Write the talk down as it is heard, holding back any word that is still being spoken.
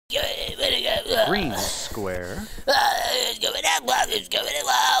green square.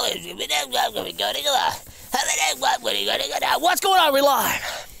 What's going on? We're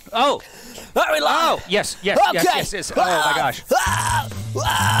live. Oh. Are we live? Oh, yes. Okay. Yes. Oh, my gosh.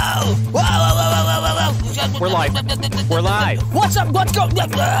 Whoa. We're live. What's up? What's going on?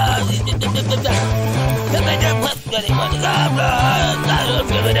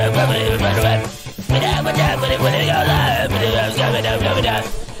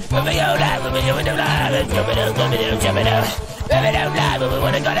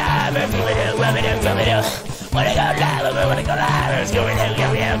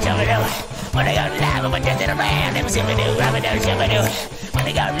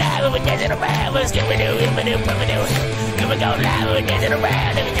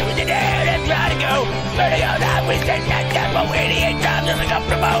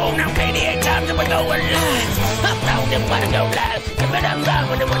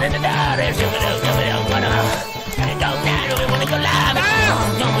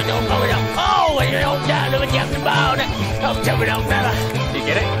 You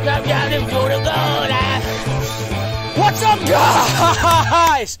get it? What's up,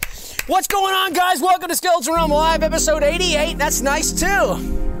 guys? What's going on, guys? Welcome to Skeleton Realm Live, episode 88. That's nice, too.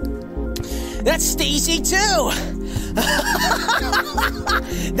 That's Steezy, too.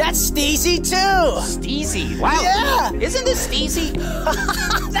 That's Steezy, too. Steezy. Wow. Yeah. Isn't this Steezy?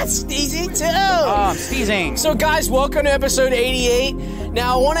 That's Steezy, too. Oh, I'm steezing. So, guys, welcome to episode 88.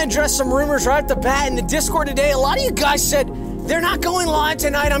 Now, I want to address some rumors right off the bat in the Discord today. A lot of you guys said they're not going live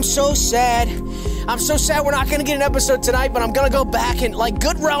tonight. I'm so sad. I'm so sad we're not going to get an episode tonight, but I'm going to go back and, like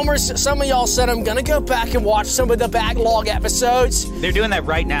good realmers, some of y'all said I'm going to go back and watch some of the backlog episodes. They're doing that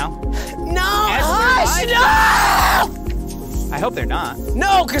right now? No! Hush! No! I hope they're not.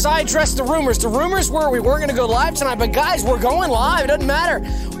 No, because I addressed the rumors. The rumors were we weren't going to go live tonight, but guys, we're going live. It doesn't matter.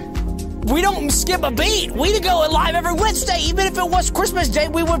 We don't skip a beat. We go live every Wednesday. Even if it was Christmas Day,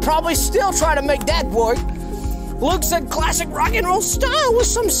 we would probably still try to make that work. Luke said classic rock and roll style with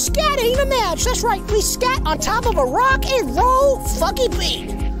some scatting to match. That's right, we scat on top of a rock and roll funky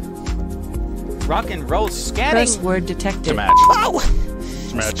beat. Rock and roll scatting? First word detected. To match. Oh!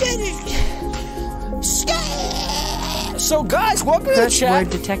 To match. So guys, welcome to the First chat.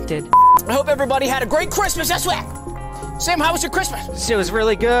 word detected. I hope everybody had a great Christmas. That's what. Sam, how was your Christmas? It was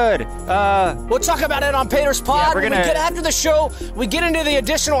really good. We'll talk about it on Pater's Pod. Yeah, we're gonna... When we get after the show, we get into the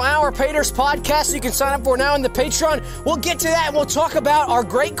additional hour Pater's Podcast you can sign up for now in the Patreon. We'll get to that and we'll talk about our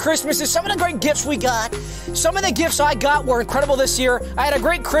great Christmases, some of the great gifts we got. Some of the gifts I got were incredible this year. I had a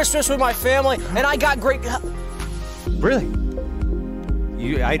great Christmas with my family, and I got great... Really?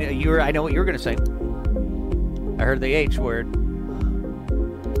 I know what you were going to say. I heard the H word.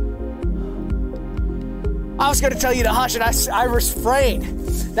 I was going to tell you to hush, and I refrained.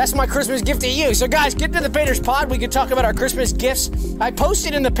 That's my Christmas gift to you. So, guys, get to the Pater's Pod. We can talk about our Christmas gifts. I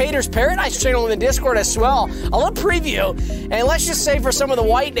posted in the Pater's Paradise channel in the Discord as well a little preview. And let's just say for some of the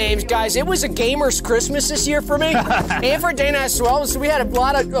white names, guys, it was a gamer's Christmas this year for me. And for Dana as well. So we had a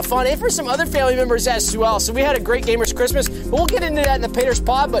lot of fun. And for some other family members as well. So we had a great gamer's Christmas. But we'll get into that in the Pater's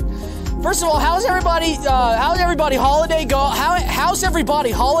Pod. But first of all, how's everybody holiday gone? How's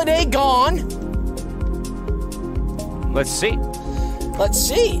everybody holiday gone? Let's see.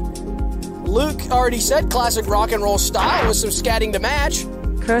 Luke already said classic rock and roll style with some scatting to match.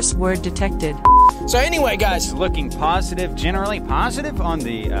 Curse word detected. So anyway, guys. Looking positive, generally positive on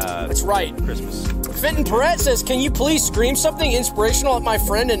the That's right. Christmas. Fenton Perret says, can you please scream something inspirational at my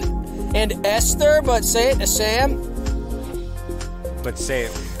friend and Esther, but say it to Sam? Let's say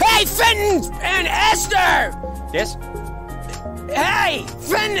it. Hey, Fenton and Esther! Yes? Hey,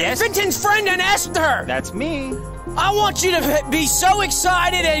 Fenton's friend and Esther! That's me. I want you to be so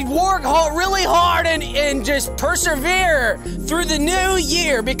excited and work really hard and just persevere through the new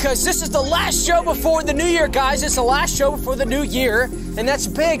year, because this is the last show before the new year, guys. It's the last show before the new year, and that's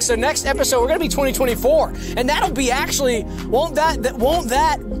big. So next episode, we're going to be 2024, and that'll be actually, that'll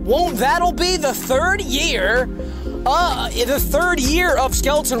be the third year of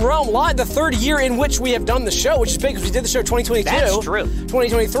Skeleton Realm Live, the third year in which we have done the show, which is big because we did the show 2022. That's true.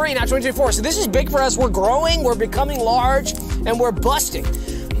 2023, now 2024. So this is big for us. We're growing, we're becoming large, and we're busting.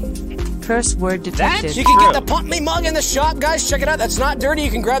 Curse word detected. You can get the Pump Me mug in the shop, guys. Check it out. That's not dirty. You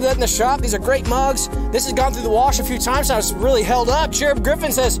can grab that in the shop. These are great mugs. This has gone through the wash a few times, so it's really held up. Cherub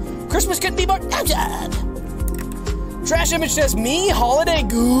Griffin says, Christmas couldn't be more... Trash Image says, me, holiday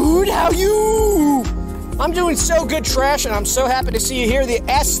good, how you? I'm doing so good, Trash, and I'm so happy to see you here. The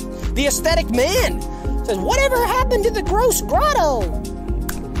Aesthetic Man says, whatever happened to the Gross Grotto?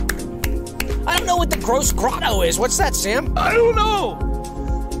 I don't know what the Gross Grotto is. What's that, Sam? I don't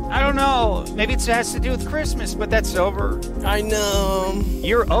know. Well, maybe it has to do with Christmas, but that's over. I know.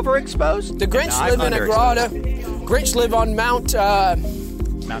 You're overexposed? The Grinch live in a grotto. Grinch live on Mount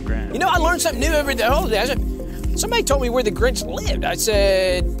Grand. You know, I learned something new every day. Somebody told me where the Grinch lived. I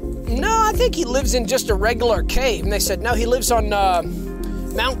said, no, I think he lives in just a regular cave. And they said, no, he lives on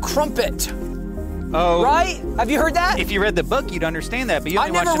Mount Crumpet. Oh. Right? Have you heard that? If you read the book, you'd understand that, but you I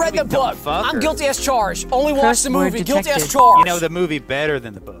never read the book. I'm guilty as charged. Only watched the movie. Guilty as charged. You know the movie better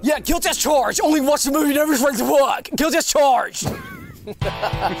than the book. Yeah, guilty as charged. Only watched the movie, never read the book. Guilty as charged.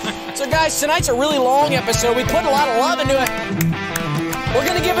 So, guys, tonight's a really long episode. We put a lot of love into it. We're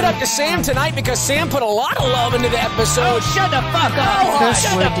going to give it up to Sam tonight because Sam put a lot of love into the episode. Oh, shut the fuck up. Oh, Curse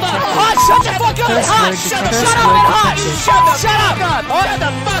shut word the fuck detected. up. Hot, shut the fuck up. Curse Hot, word shut detected. up. Curse word Hot, detected. shut up. Shut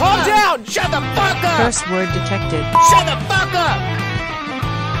the fuck Calm up. down. Shut the fuck up. Curse word detected. Shut the fuck up.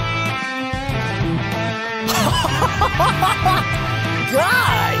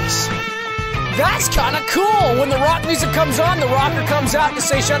 Guys, that's kind of cool. When the rock music comes on, the rocker comes out to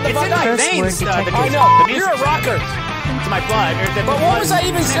say shut the fuck up. Curse word detected. I know. You're a rocker. It's my blood. But what was I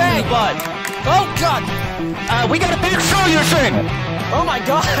even saying? Blood. Oh, God. We got a big show you thing. Oh, my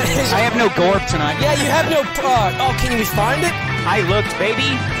God. I have no gorb tonight. Yeah, you have no... oh, can we find it? I looked, baby,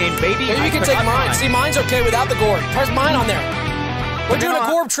 and baby... Maybe you can take mine. See, mine's okay without the gorb. Press mine on there. We're doing a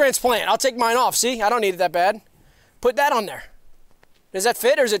gorb transplant. I'll take mine off. See, I don't need it that bad. Put that on there. Does that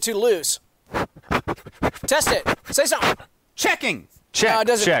fit or is it too loose? Test it. Say something. Checking. Check,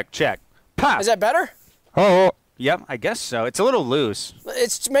 does it- check. Pop. Is that better? Oh. Yep, I guess so. It's a little loose.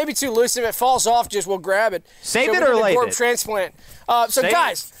 It's maybe too loose. If it falls off, just we'll grab it. Save so it or leave gorb it? transplant. So Save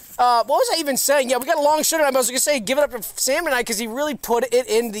guys, what was I even saying? Yeah, we got a long show tonight. I was going to say give it up to Sam tonight because he really put it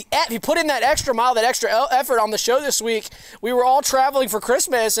in he put in that extra mile, that extra effort on the show this week. We were all traveling for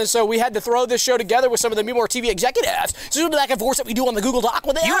Christmas, and so we had to throw this show together with some of the MeMoreTV executives. So the back and forth that we do on the Google Doc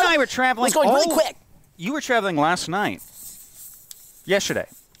with them. You and I were traveling. It was going really quick. You were traveling last night. Yesterday.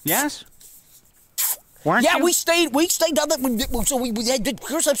 Yes? Weren't Yeah, you? we stayed down there. So we had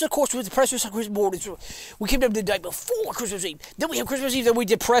Christmas, of course, with the press Christmas morning. So we came down the day before Christmas Eve. Then we have Christmas Eve. Then we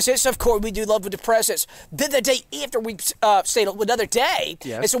did press hits. Of course, we do love with the press hits. Then the day after, we stayed another day.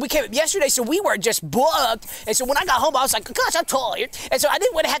 Yes. And so we came yesterday. So we were just booked. And so when I got home, I was like, gosh, I'm tired. And so I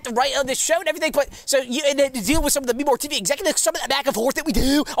didn't want to have to write on this show and everything. But so and then to deal with some of the MeMoreTV executives, some of that back and forth that we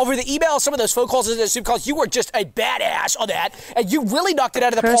do over the email, some of those phone calls and the Zoom calls. You were just a badass on that, and you really knocked it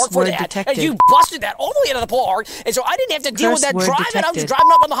out of the Curse park for word that. detected. And you busted that all the way out of the park. And so I didn't have to deal with Curse that word driving. I was detected.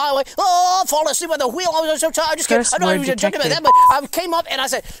 driving up on the highway. Oh, falling asleep on the wheel. I was so tired. I just can't. Curse I know I word was joking about that, detected. but I came up and I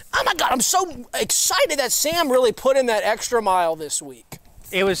said, "Oh my God, I'm so excited that Sam really put in that extra mile this week."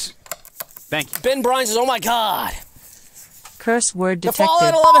 It was... Thank you. Ben Bryan says, "Oh my God." Curse word The Fallout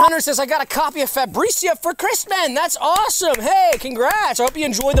detected. 1100 says, "I got a copy of Fabricia for Christmas." That's awesome. Hey, congrats. I hope you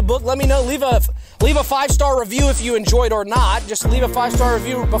enjoyed the book. Let me know. Leave a 5-star review if you enjoyed or not. Just leave a 5-star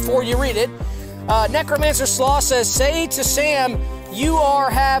review before you read it. Necromancer Slaw says, "Say to Sam, you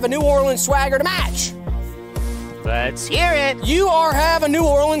have a New Orleans swagger to match." Let's hear it. You have a New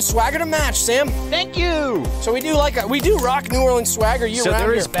Orleans swagger to match, Sam. Thank you. So we do rock New Orleans swagger year So round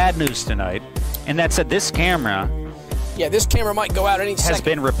there here. is bad news tonight, and that's that this camera Yeah, this camera might go out any has second.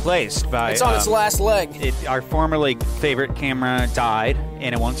 been replaced by... It's on its last leg. Our formerly favorite camera died,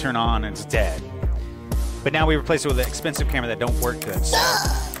 and it won't turn on, and it's dead. But now we replace it with an expensive camera that don't work good. So.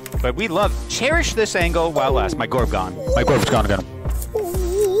 But we cherish this angle while it lasts. My gorb gone. My gorb's gone again.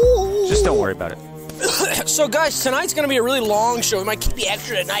 Just don't worry about it. So, guys, tonight's going to be a really long show. We might keep you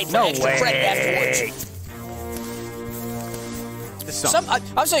extra tonight for No extra way. credit afterwards. I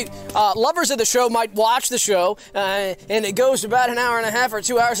would say lovers of the show might watch the show, and it goes about an hour and a half or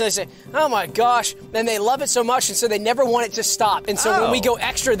 2 hours, and they say, "Oh my gosh," and they love it so much, and so they never want it to stop. And so when we go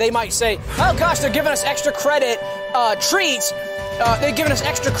extra, they might say, "Oh gosh, they're giving us extra credit treats." They're giving us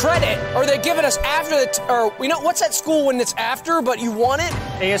extra credit, or they're giving us after or what's that school when it's after, but you want it?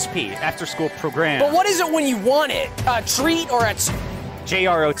 ASP, after school program. But what is it when you want it? A treat or a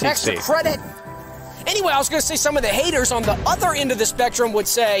JROTC. extra credit? Anyway, I was going to say some of the haters on the other end of the spectrum would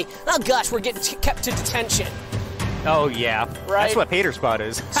say, "Oh gosh, we're getting kept to detention." Oh, yeah. Right? That's what Pater Spot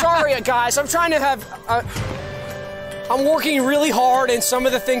is. Sorry, guys. I'm trying to have... I'm working really hard, and some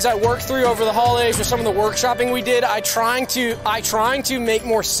of the things I worked through over the holidays with some of the workshopping we did, I trying to make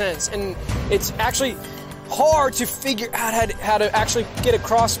more sense, and it's actually hard to figure out how to actually get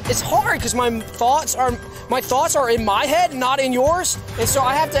across. It's hard because my thoughts are in my head, not in yours, and so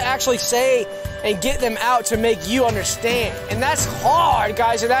I have to actually say and get them out to make you understand, and that's hard,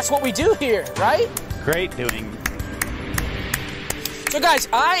 guys, and that's what we do here, right? Great doing. So, guys,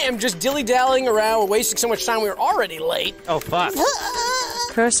 I am just dilly-dallying around. We're wasting so much time. We're already late. Oh, fuck.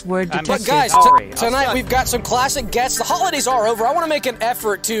 Curse word I'm detected. But guys, Sorry. tonight we've got some classic gets. The holidays are over. I want to make an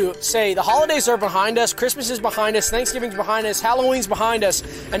effort to say the holidays are behind us, Christmas is behind us, Thanksgiving's behind us, Halloween's behind us,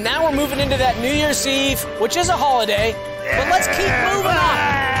 and now we're moving into that New Year's Eve, which is a holiday. But let's keep moving on.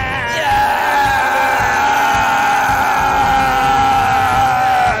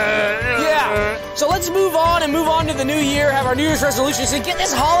 Yeah. So let's move on and move on to the new year, have our New Year's resolutions, and get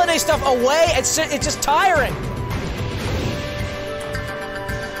this holiday stuff away. It's just tiring.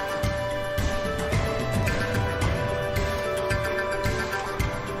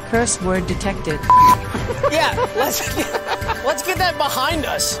 Curse word detected. Yeah, let's get that behind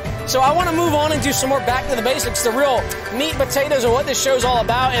us. So I want to move on and do some more back to the basics, the real meat and potatoes of what this show's all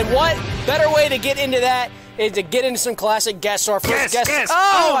about. And what better way to get into that is to get into some classic guests. So our first guest. Guess.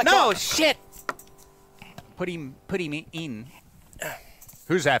 Oh no, God. shit. Put him in.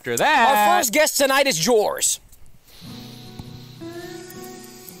 Who's after that? Our first guest tonight is Jorse.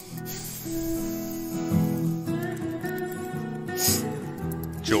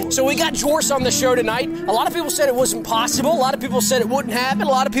 So we got Jorse on the show tonight. A lot of people said it wasn't possible. A lot of people said it wouldn't happen. A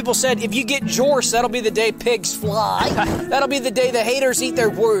lot of people said if you get Jorse, that'll be the day pigs fly. That'll be the day the haters eat their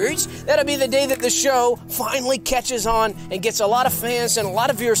words. That'll be the day that the show finally catches on and gets a lot of fans and a lot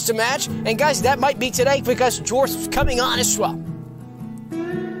of viewers to match. And guys, that might be today because Jorse is coming on as well.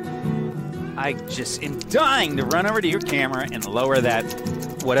 I just am dying to run over to your camera and lower that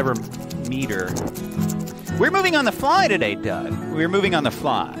whatever meter. We're moving on the fly today, Doug. We're moving on the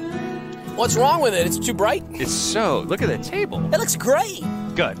fly. What's wrong with it? It's too bright? It's so... Look at the table. It looks great.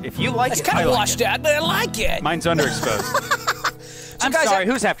 Good. If you like It's it, kind I of like washed it. out, but I like it. Mine's underexposed. I'm guys, sorry.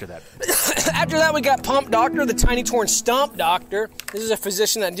 Who's after that? After that, we got Pumpdoctor, the Tiny Torn Stump Doctor. This is a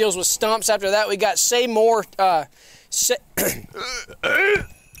physician that deals with stumps. After that, we got Say More...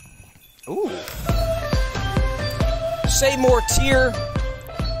 Ooh. Say More Tier...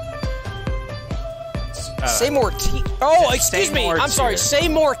 Say More Oh, excuse me. I'm sorry. Say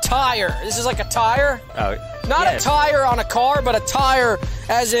More Tire. This is like a tire. Not yes. a tire on a car, but a tire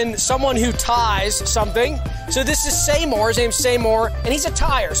as in someone who ties something. So this is Seymour. His name's Seymour, and he's a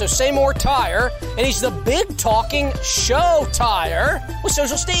tire. So Seymour Tire, and he's the big talking show tire with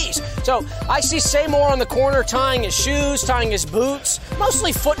Social Steeze. So I see Seymour on the corner tying his shoes, tying his boots,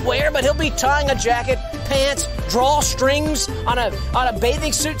 mostly footwear, but he'll be tying a jacket, pants, drawstrings on a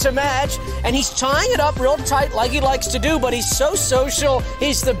bathing suit to match, and he's tying it up real tight like he likes to do, but he's so social.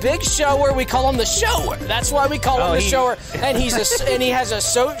 He's the big shower. We call him the shower. That's why we call him the shower. And he has a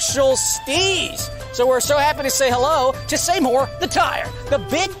social steeze. So we're so happy to say hello to Seymour the Tire, the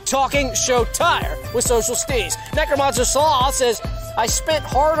big talking show tire with Social Steeze. Necromancer Slaw says, I spent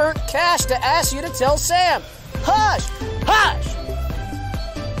hard-earned cash to ask you to tell Sam. Hush! Hush!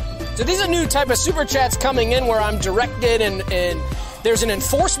 So these are new type of super chats coming in where I'm directed and there's an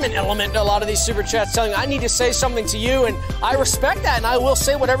enforcement element to a lot of these super chats telling me I need to say something to you, and I respect that, and I will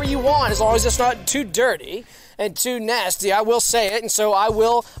say whatever you want as long as it's not too dirty and too nasty. I will say it, and so I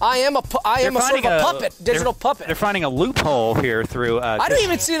will. I am a sort of a puppet, digital puppet. They're finding a loophole here through. I don't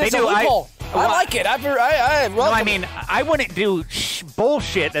even see it as a loophole. I like it. I mean, I wouldn't do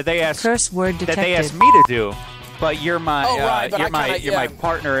bullshit that they ask. Curse word detected. That they ask me to do. But you're my you're my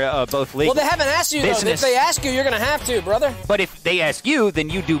partner, both legal. Well, they haven't asked you, though. If they ask you, you're going to have to, brother. But if they ask you,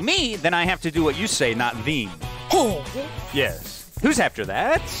 then you do me, then I have to do what you say, not them. Yes. Who's after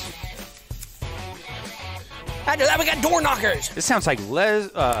that? After that, we got door knockers. This sounds like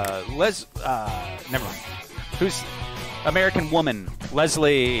never mind. Who's American Woman?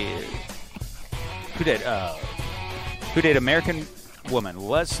 Leslie. Who did American Woman?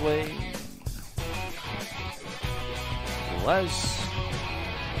 Leslie.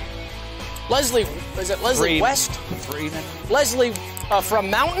 Is it Leslie West? Freeman. Leslie from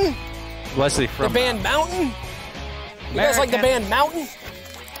Mountain? Leslie from the band Mountain? You guys like the band Mountain?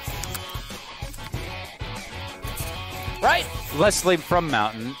 Right? Leslie from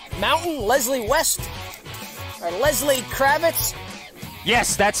Mountain. Mountain? Leslie West? Or Leslie Kravitz?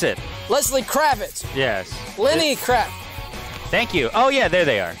 Yes, that's it. Leslie Kravitz. Yes. Lenny Kravitz. Thank you. Oh, yeah, there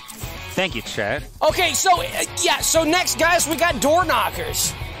they are. Thank you, Chad. Okay, so next, guys, we got door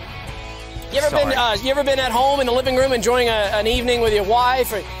knockers. You ever been at home in the living room enjoying an evening with your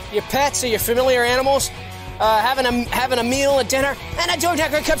wife or your pets or your familiar animals, having a meal, a dinner, and a door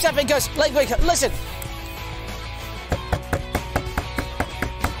knocker comes up and goes, listen.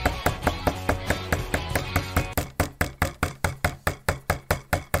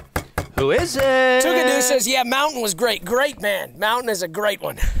 Who is it? Tukadu says, yeah, Mountain was great. Great, man. Mountain is a great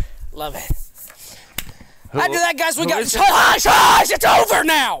one. Love it. After that, guys, we got... Hush! It's over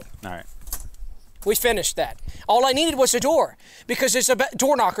now! All right. We finished that. All I needed was a door because there's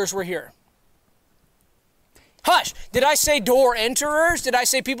door knockers were here. Hush! Did I say door enterers? Did I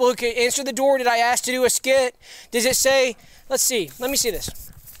say people who can answer the door? Did I ask to do a skit? Does it say, let's see, let me see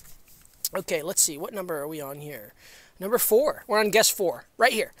this. Okay, let's see, what number are we on here? Number 4, we're on guest 4,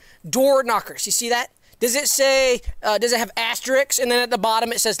 right here. Door knockers, you see that? Does it say, does it have asterisks? And then at the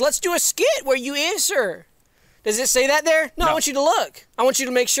bottom it says, let's do a skit where you answer. Does it say that there? No, I want you to look. I want you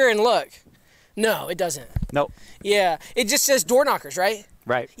to make sure and look. No, it doesn't. Nope. Yeah, it just says door knockers, right?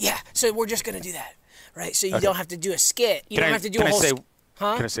 Right. Yeah, so we're just going to do that. Right, so you don't have to do a skit. You don't have to do a whole skit.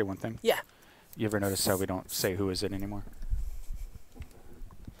 Huh? Can I say one thing? Yeah. You ever notice how we don't say who is it anymore?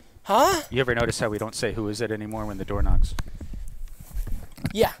 Huh? You ever notice how we don't say who is it anymore when the door knocks?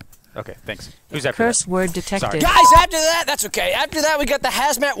 Yeah. Okay, thanks. Who's after Curse that? word detected. Sorry. Guys, after that, that's okay. After that, we got the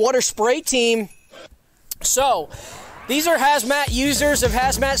Hazmat water spray team. So, these are Hazmat users of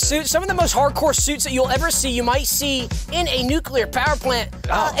Hazmat suits. Some of the most hardcore suits that you'll ever see, you might see in a nuclear power plant,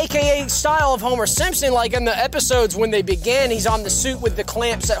 a.k.a. style of Homer Simpson, like in the episodes when they begin, he's on the suit with the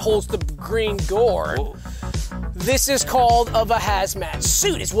clamps that holds the green gourd. Whoa. This is called of a Hazmat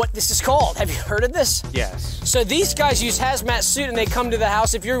suit, is what this is called. Have you heard of this? Yes. So these guys use Hazmat suit and they come to the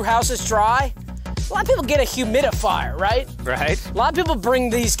house. If your house is dry, a lot of people get a humidifier, right? Right. A lot of people bring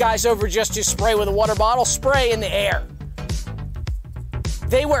these guys over just to spray with a water bottle, spray in the air.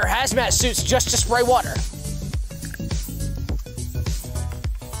 They wear Hazmat suits just to spray water.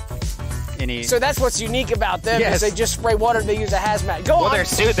 So that's what's unique about them, is they just spray water, they use a Hazmat. Go on. Their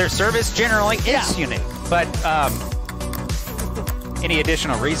service generally is unique, but any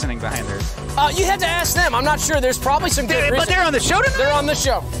additional reasoning behind their... You have to ask them. I'm not sure. There's probably some good reason. But they're on the show tonight? They're on the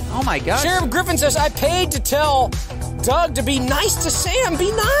show. Oh my gosh. Sheriff Griffin says, I paid to tell Doug to be nice to Sam.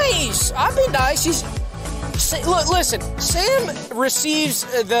 Be nice. I'll be nice. Look, listen. Sam receives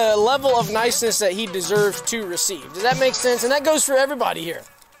the level of niceness that he deserves to receive. Does that make sense? And that goes for everybody here.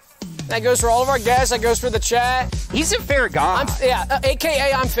 That goes for all of our guests. That goes for the chat. He's a fair guy.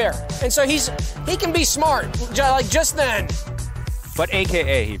 AKA I'm fair. And so he can be smart, like just then. But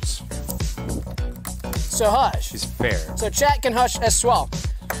AKA he's... So hush. He's fair. So chat can hush as well.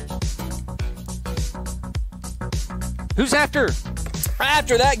 Who's after?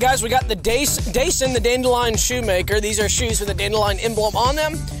 After that, guys, we got the DaySon, the dandelion Shoemaker. These are shoes with a dandelion emblem on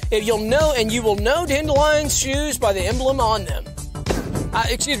them. If you'll know, and you will know dandelion shoes by the emblem on them.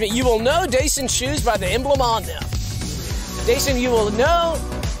 You will know DaySon shoes by the emblem on them. DaySon, you will know.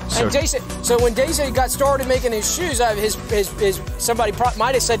 And DaySon, so when DaySon got started making his shoes, somebody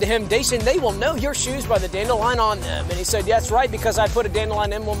might have said to him, DaySon, they will know your shoes by the dandelion on them. And he said, yeah, that's right, because I put a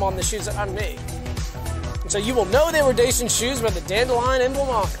dandelion emblem on the shoes that I made. And so you will know they were DaySon shoes by the dandelion emblem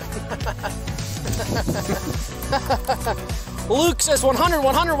on them. Luke says 100,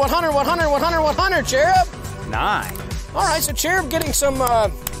 100, 100, 100, 100, 100, Cherub. 9. All right, so Cherub getting some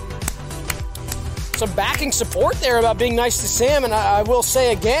backing support there about being nice to Sam, and I will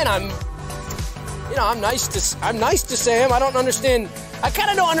say again, I'm nice to Sam. I don't understand. I kind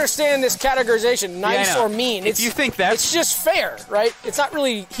of don't understand this categorization, nice or mean. If you think that's... It's just fair, right? It's not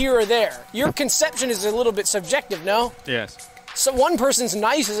really here or there. Your conception is a little bit subjective, no? Yes. So one person's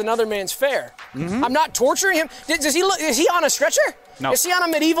nice is another man's fair. Mm-hmm. I'm not torturing him. Is he on a stretcher? No. Is he on a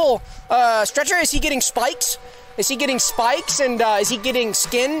medieval stretcher? Is he getting spikes? Is he getting spikes and is he getting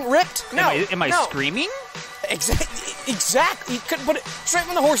skin ripped? No. Am I screaming? Exactly. You couldn't put it straight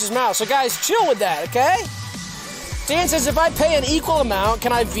from the horse's mouth. So guys, chill with that, okay? Dan says, if I pay an equal amount,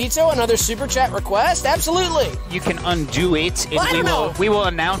 can I veto another super chat request? Absolutely. You can undo it. And we will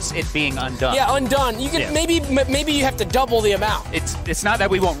announce it being undone. Yeah, undone. You can maybe you have to double the amount. It's not that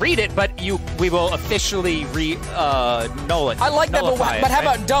we won't read it, but we will officially null it. I like that, but how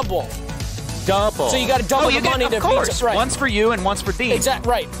about double? Double. So you got to double the money to veto. Right. One's for you and one's for Dean. Exactly.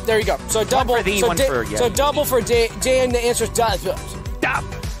 Right. There you go. So double. One for thee, one for So double for Dan. The answer is double.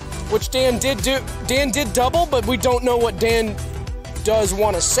 Which Dan did do. Dan did double, but we don't know what Dan does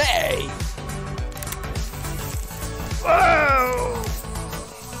want to say. Whoa!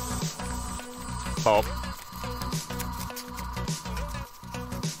 Oh.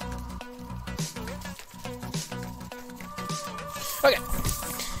 Okay.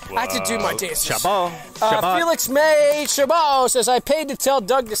 I have to do my dances. Chabot. Felix May Chabot says, I paid to tell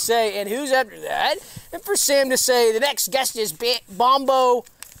Doug to say, and who's after that? And for Sam to say, the next guest is Bombo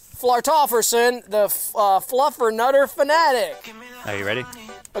Flartofferson, the fluffer nutter fanatic. Are you ready?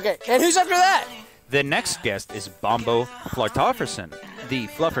 Okay, and who's after that? The next guest is Bombo Flartofferson, the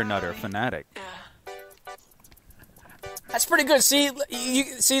fluffer nutter fanatic. That's pretty good. See,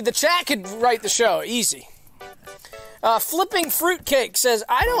 the chat could write the show. Easy. Flipping Fruitcake says,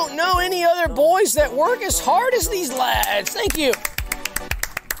 I don't know any other boys that work as hard as these lads. Thank you.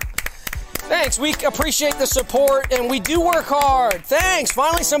 Thanks. We appreciate the support, and we do work hard. Thanks.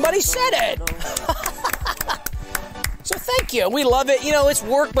 Finally, somebody said it. So thank you. We love it. You know, it's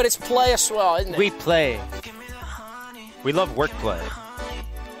work, but it's play as well, isn't it? We play. We love work play.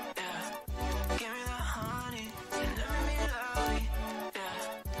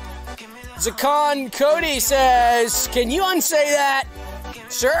 Zakan Cody says, can you unsay that?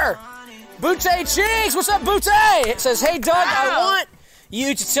 Sure. Butte Cheeks, what's up, Butte? It says, hey, Doug, I want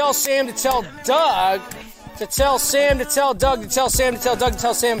you to tell Sam to tell Doug, to tell Sam to tell Doug, to tell Sam to tell Doug, to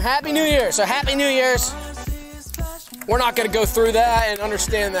tell Sam, Happy New Year. So Happy New Year's. We're not going to go through that and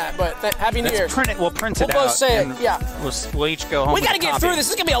understand that, but Happy New Year's. We'll print it out. We'll both say it, yeah. We'll each go home. We got to get through this. This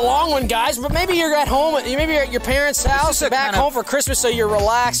is going to be a long one, guys, but maybe you're at home, maybe you're at your parents' house, back home for Christmas, so you're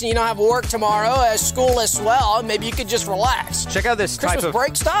relaxed and you don't have work tomorrow as school as well. Maybe you could just relax. Check out this Christmas type of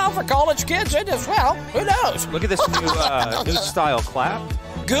break style for college kids. Well, who knows? Look at this new style clap.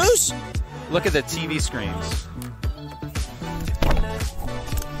 Goose? Look at the TV screens.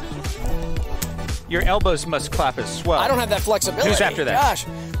 Your elbows must clap as well. I don't have that flexibility. Who's after that? Gosh.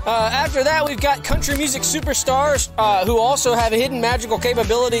 After that, we've got country music superstars who also have hidden magical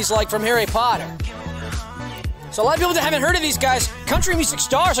capabilities like from Harry Potter. So a lot of people that haven't heard of these guys, country music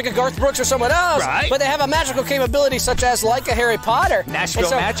stars like a Garth Brooks or someone else, right. But they have a magical capability such as like a Harry Potter.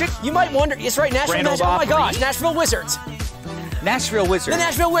 Nashville Magic? You might wonder, it's right, Nashville Magic. Oh my gosh, Nashville Wizards. Nashville Wizards. The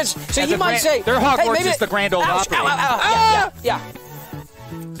Nashville Wizards. So you might say, their Hogwarts hey, maybe is the Grand Ole Opry. Ow, ow, ow. Yeah.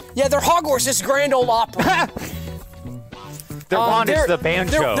 Yeah, their Hogwarts is Grand Ole Opry. Their wand is the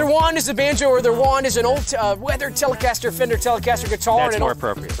banjo. Their wand is the banjo, or their wand is an old weathered Telecaster, Fender Telecaster guitar. That's more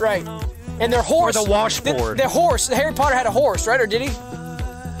appropriate. Right. And their horse. Or the washboard. Their horse. Harry Potter had a horse, right? Or did he?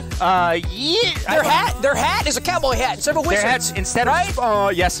 Yeah. Their hat is a cowboy hat instead of a wizard. Their hats, instead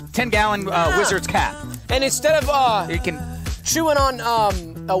of, yes, 10-gallon wizard's cap. And instead of you can chewing on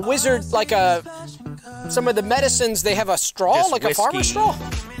a wizard, like some of the medicines, they have a straw, Just like whiskey. a farmer straw.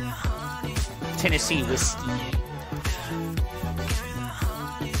 Tennessee whiskey.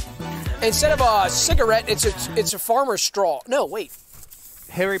 Instead of a cigarette, it's a farmer's straw. No, wait.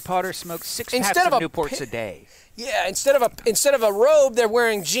 Harry Potter smokes 6 packs Instead of of Newports a day. Yeah, instead of a robe, they're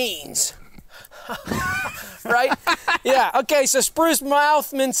wearing jeans. Right? Yeah. Okay. So Spruce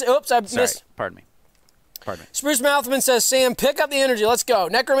Mouthman. Oops, I missed. Pardon me. Spruce Mouthman says, Sam, pick up the energy. Let's go.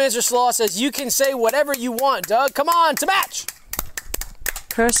 Necromancer Slaw says, you can say whatever you want, Doug. Come on, to match.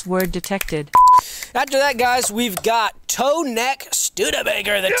 Curse word detected. After that, guys, we've got ToeNeck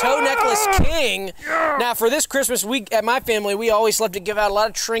Studabayker, the toe necklace king. Now, for this Christmas week at my family, we always love to give out a lot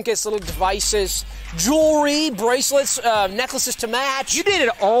of trinkets, little devices, jewelry, bracelets, necklaces to match. You did it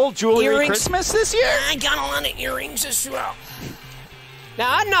all jewelry Earrings. Christmas this year? I got a lot of earrings as well. Now,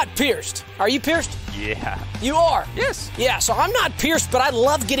 I'm not pierced. Are you pierced? Yeah. You are? Yes. Yeah, so I'm not pierced, but I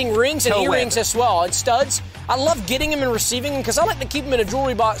love getting rings and earrings as well, and studs. I love getting them and receiving them because I like to keep them in a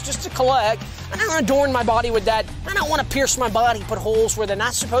jewelry box just to collect. I don't want to adorn my body with that. I don't want to pierce my body, put holes where they're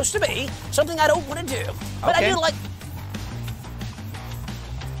not supposed to be. Something I don't want to do. But I do like...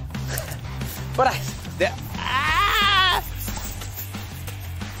 But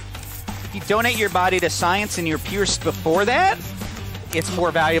If you donate your body to science and you're pierced before that, it's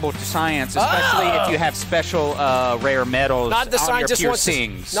more valuable to science, especially if you have special rare metals not the on your scientist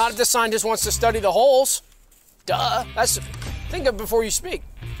piercings. not if the scientist wants to study the holes. Duh. Think of it before you speak.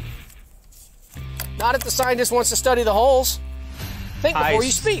 Not if the scientist wants to study the holes. Think before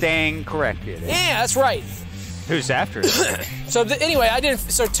you speak. I stand corrected. Yeah, that's right. Who's after it? So anyway,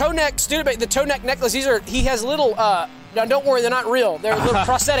 So ToeNeck Studabayker, the ToeNeck necklace. He has little. Now don't worry, they're not real. They're little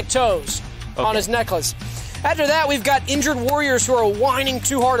prosthetic toes on his necklace. After that, we've got injured warriors who are whining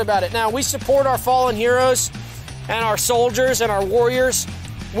too hard about it. Now we support our fallen heroes and our soldiers and our warriors.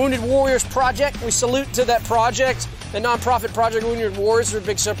 Wounded Warriors Project. We salute to that project, the nonprofit project Wounded Warriors. We're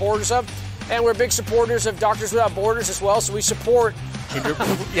big supporters of, and we're big supporters of Doctors Without Borders as well. So we support.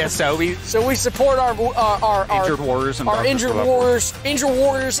 So we support our injured warriors and our injured warriors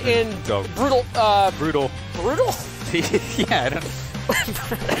in brutal. Yeah, I don't.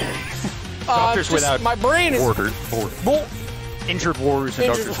 Doctors Without my brain is injured warriors and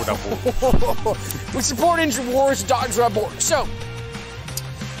Doctors Without Borders. We support injured warriors and Doctors Without Borders. So.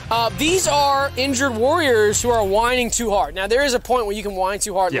 These are injured warriors who are whining too hard. Now, there is a point where you can whine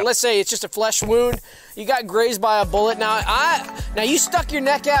too hard. Yep. Let's say it's just a flesh wound. You got grazed by a bullet. Now you stuck your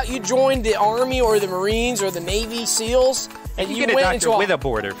neck out. You joined the Army or the Marines or the Navy SEALs, and you you get a went doctor into with a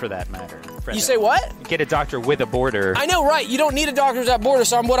border for that matter. friend. You say what? Get a doctor with a border. I know, right? You don't need a doctor without border.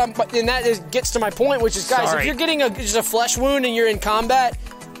 So and that gets to my point, which is, guys, if you're getting just a flesh wound and you're in combat,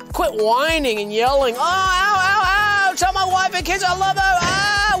 quit whining and yelling. Oh, ow, ow, ow! Tell my wife and kids I love them.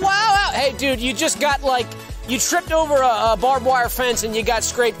 Ah, wow, wow. Hey, dude, you just got you tripped over a barbed wire fence and you got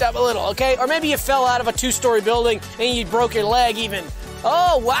scraped up a little, okay? Or maybe you fell out of a 2-story building and you broke your leg even.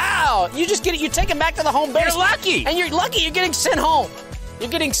 Oh, wow. You just get it. You take him back to the home base. You're lucky. And you're lucky you're getting sent home. You're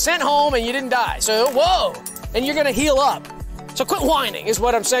getting sent home and you didn't die. So, whoa. And you're going to heal up. So quit whining is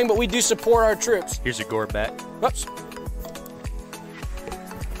what I'm saying, but we do support our troops. Here's your gore back. Whoops.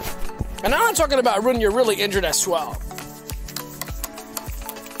 And I'm not talking about when you're really injured as swell.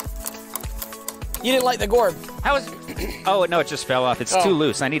 You didn't like the gourd. How was? Oh, no, it just fell off. It's too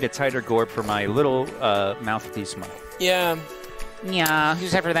loose. I need a tighter gourd for my little mouthpiece mic. Yeah. Yeah,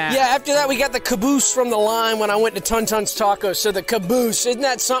 who's after that? Yeah, after that we got the caboose from the line when I went to TunnTunn's Tacos. So the caboose, isn't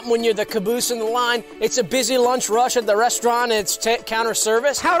that something when you're the caboose in the line? It's a busy lunch rush at the restaurant and it's counter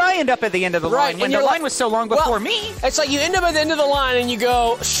service. How'd I end up at the end of the line when the line was so long before me? It's like you end up at the end of the line and you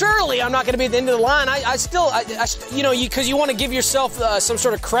go, surely I'm not going to be at the end of the line. I still, because you want to give yourself some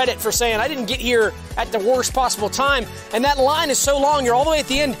sort of credit for saying I didn't get here at the worst possible time. And that line is so long, you're all the way at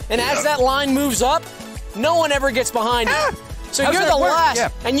the end. And as that line moves up, no one ever gets behind you. So you're the last,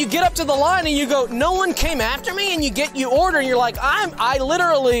 and you get up to the line and you go, no one came after me, and you order, and you're like, I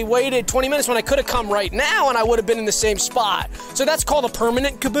literally waited 20 minutes when I could have come right now, and I would have been in the same spot. So that's called a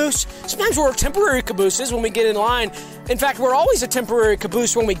permanent caboose. Sometimes we're temporary cabooses when we get in line. In fact, we're always a temporary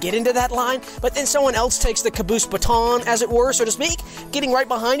caboose when we get into that line, but then someone else takes the caboose baton, as it were, so to speak, getting right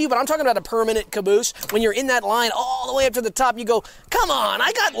behind you. But I'm talking about a permanent caboose. When you're in that line all the way up to the top, you go, come on,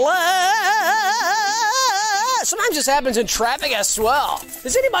 I got sometimes this happens in traffic as well.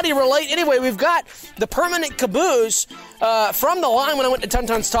 Does anybody relate? Anyway, we've got the permanent caboose from the line when I went to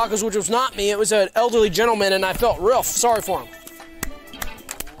TunnTunn's Tacos, which was not me. It was an elderly gentleman, and I felt real sorry for him.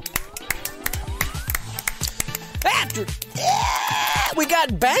 After, we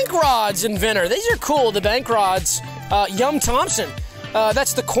got bank rods inventor. These are cool, the bank rods. Yumm Thompson.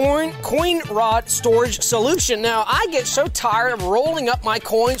 That's the coin rod storage solution. Now, I get so tired of rolling up my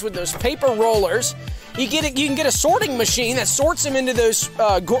coins with those paper rollers. You can get a sorting machine that sorts them into those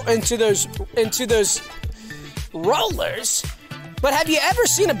rollers. But have you ever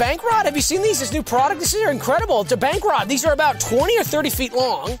seen a bank rod? Have you seen these? This new product? These are incredible. It's a bank rod. These are about 20 or 30 feet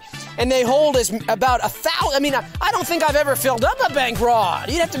long, and they hold about 1,000. I mean, I don't think I've ever filled up a bank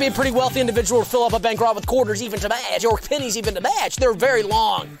rod. You'd have to be a pretty wealthy individual to fill up a bank rod with quarters even to match, or pennies even to match. They're very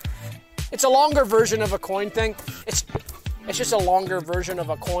long. It's a longer version of a coin thing. It's just a longer version of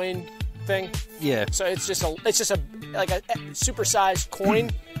a coin thing. Yeah. So it's just a supersized coin.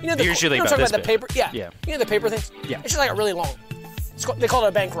 You know, usually I'm about talking this about the paper. Yeah. Yeah. You know the paper things. Yeah. It's just like a really long. They call it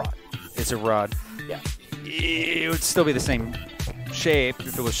a bank rod. It's a rod. Yeah. It would still be the same shape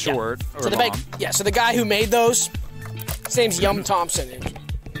if it was short or long. So the guy who made those, his name's Yumm Thompson.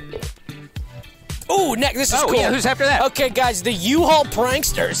 Ooh, Nick, this is cool. Yeah, who's after that? Okay, guys, the U-Haul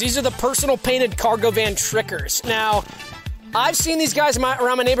pranksters. These are the personal painted cargo van trickers. Now, I've seen these guys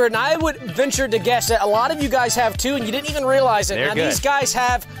around my neighborhood, and I would venture to guess that a lot of you guys have too, and you didn't even realize it. They're now, good. These guys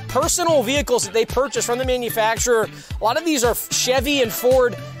have personal vehicles that they purchase from the manufacturer. A lot of these are Chevy and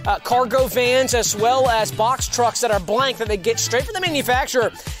Ford cargo vans, as well as box trucks that are blank that they get straight from the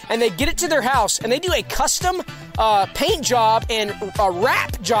manufacturer, and they get it to their house, and they do a custom paint job and a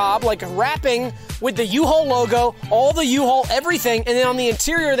wrap job, like wrapping with the U-Haul logo, all the U-Haul, everything, and then on the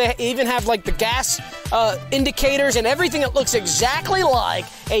interior they even have like the gas indicators and everything that looks exactly like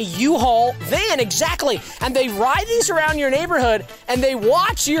a U-Haul van, exactly. And they ride these around your neighborhood and they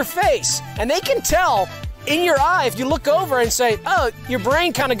watch your face, and they can tell in your eye if you look over and say, oh, your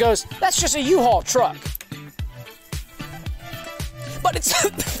brain kind of goes, that's just a U-Haul truck. But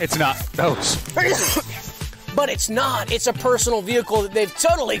it's not those. But it's not. It's a personal vehicle that they've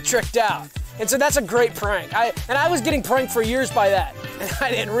totally tricked out. And so that's a great prank. I was getting pranked for years by that. And I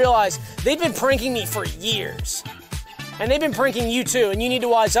didn't realize they've been pranking me for years. And they've been pranking you too, and you need to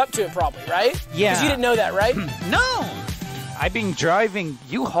wise up to it probably, right? Yeah. Because you didn't know that, right? No. I've been driving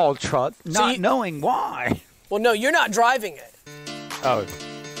U-Haul truck, not knowing why. Well, no, you're not driving it. Oh.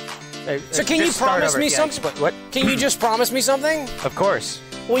 So can you promise me something? What? Can you just promise me something? Of course.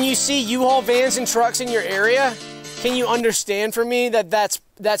 When you see U-Haul vans and trucks in your area, can you understand for me that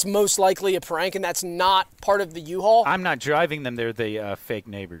that's most likely a prank and that's not part of the U-Haul? I'm not driving them. They're the fake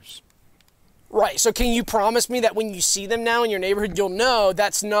neighbors. Right. So can you promise me that when you see them now in your neighborhood, you'll know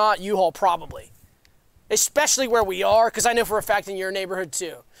that's not U-Haul probably? Especially where we are, because I know for a fact in your neighborhood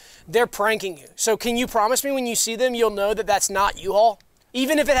too. They're pranking you. So can you promise me when you see them, you'll know that that's not U-Haul?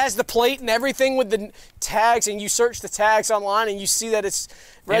 Even if it has the plate and everything with the tags, and you search the tags online and you see that it's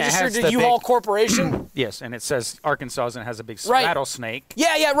registered to U-Haul Corporation. Yes, and it says Arkansas and it has a big Right. rattlesnake.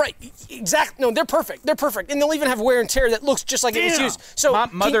 Yeah, right. Exactly. No, they're perfect. They're perfect. And they'll even have wear and tear that looks just like it was used. So My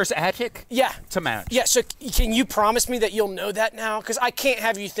mother's attic to match. Yeah, so can you promise me that you'll know that now? Because I can't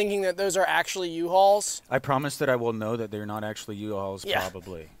have you thinking that those are actually U-Hauls. I promise that I will know that they're not actually U-Hauls,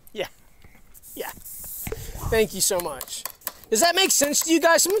 probably. Yeah. Thank you so much. Does that make sense to you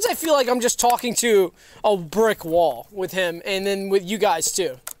guys? Sometimes I feel like I'm just talking to a brick wall with him and then with you guys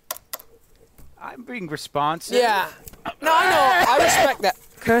too. I'm being responsive. Yeah. No, I know. I respect that.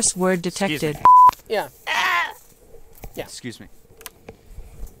 Curse word detected. Yeah. Excuse me.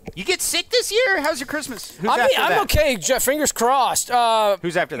 You get sick this year? How's your Christmas? Who's after that? I'm okay, Jeff. Fingers crossed.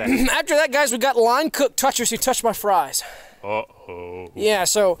 Who's after that? After that, guys, we got line cook touchers who touch my fries. Uh-oh. Yeah,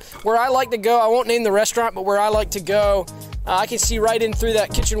 so where I like to go, I won't name the restaurant, but where I like to go, I can see right in through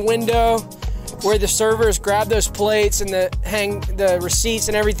that kitchen window where the servers grab those plates and hang the receipts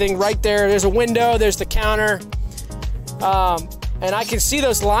and everything right there. There's a window, there's the counter, and I can see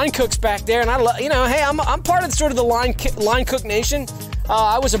those line cooks back there. And hey, I'm part of sort of the line cook nation.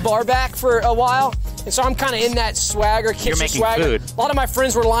 I was a bar back for a while, and so I'm kind of in that swagger, kitchen swagger. Food. A lot of my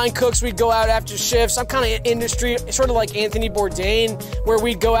friends were line cooks. We'd go out after shifts. I'm kind of industry, sort of like Anthony Bourdain, where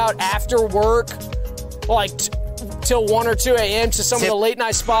we'd go out after work, like till 1 or 2 a.m. to some of the late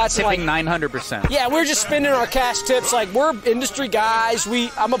night spots. Tipping 900%. Yeah, we're just spending our cash tips. Like, we're industry guys.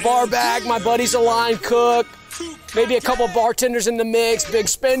 I'm a bar bag. My buddy's a line cook. Maybe a couple bartenders in the mix. Big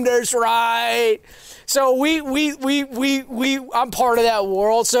spenders, right? So I'm part of that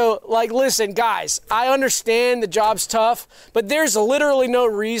world. So, like, listen, guys, I understand the job's tough, but there's literally no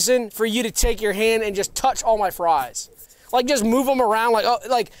reason for you to take your hand and just touch all my fries. Like, just move them around,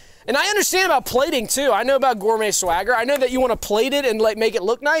 and I understand about plating, too. I know about gourmet swagger. I know that you want to plate it and make it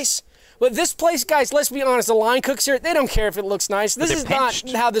look nice. But this place, guys, let's be honest, the line cooks here, they don't care if it looks nice. This is not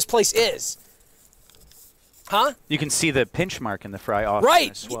how this place is. Huh? You can see the pinch mark in the fry often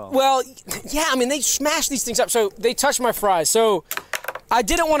as well. Well, yeah, I mean, they smash these things up. So they touch my fries. So I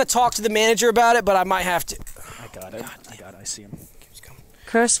didn't want to talk to the manager about it, but I might have to. I got it. I see him.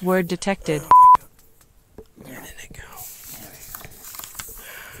 Curse word detected. Where did it go?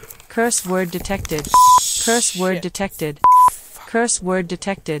 Curse word detected. Curse word detected. Curse word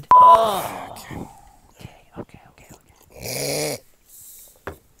detected. Okay.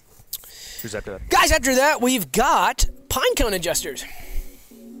 Who's after that? Guys, after that, we've got PineCone Adjusters.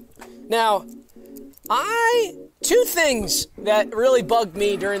 Now, two things that really bugged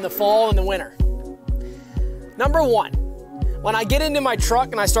me during the fall and the winter. Number one, when I get into my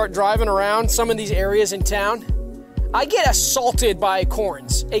truck and I start driving around some of these areas in town, I get assaulted by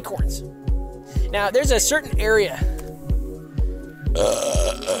acorns. Now, there's a certain area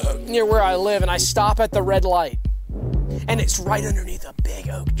near where I live, and I stop at the red light, and it's right underneath a big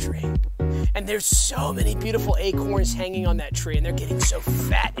oak tree. And there's so many beautiful acorns hanging on that tree, and they're getting so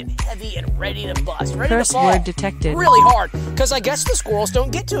fat and heavy and ready to bust, ready Curse to fall. word detected. Really hard, because I guess the squirrels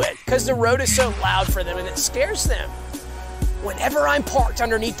don't get to it, because the road is so loud for them, and it scares them. Whenever I'm parked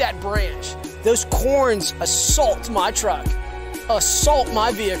underneath that branch, those corns assault my truck, assault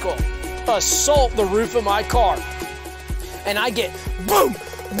my vehicle, assault the roof of my car. And I get boom,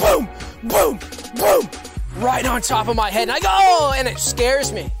 boom, boom, boom, right on top of my head. And I go, oh, and it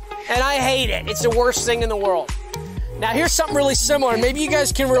scares me. And I hate it. It's the worst thing in the world. Now, here's something really similar. Maybe you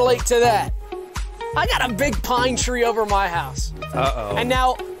guys can relate to that. I got a big pine tree over my house. Uh-oh. And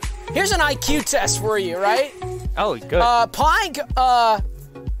now, here's an IQ test for you, right? Oh, good.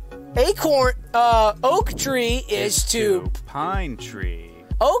 Oak tree is to pine tree.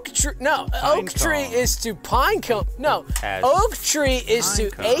 Oak tree, no. Oak tree is to pine cone. No. Oak tree is to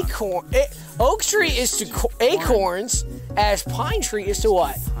acorn. Oak tree is to acorns, as pine tree is to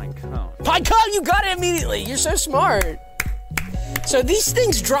what? Pine cone. Pine cone. You got it immediately. You're so smart. So these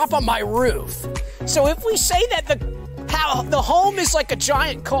things drop on my roof. So if we say that the home is like a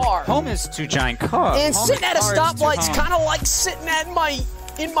giant car. Home is two giant cars. And sitting at a stoplight's kind of like sitting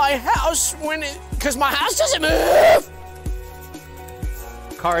in my house because my house doesn't move.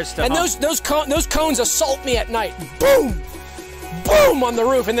 Cars to and home. those cones assault me at night. Boom, boom on the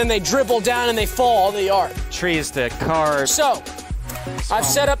roof, and then they dribble down and they fall all the yard. Trees to cars. So I've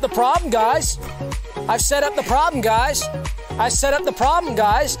set up the problem, guys.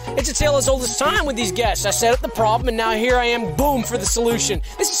 It's a tale as old as time with these guests. I set up the problem, and now here I am, boom, for the solution.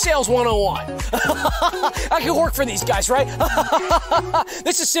 This is sales 101. I can work for these guys, right?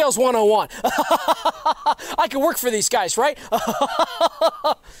 This is sales 101. I can work for these guys, right?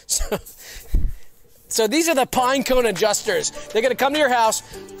 So these are the PineCone Adjustors. They're going to come to your house,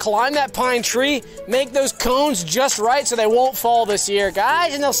 climb that pine tree, make those cones just right so they won't fall this year,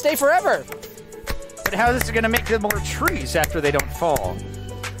 guys, and they'll stay forever. But how is it going to make them more trees after they don't fall?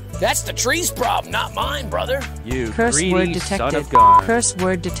 That's the tree's problem, not mine, brother. You Curse greedy word son detected. of God. Curse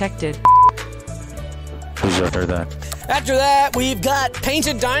word detected. Who's after that? After that, we've got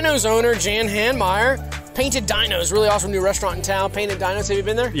Painted Dinos owner Jan Hanmeyer. Painted Dinos, really awesome new restaurant in town. Painted Dinos, have you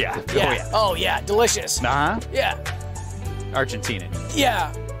been there? Yeah. Yeah. Oh, yeah. Oh, yeah. Delicious. Uh-huh. Yeah. Argentina.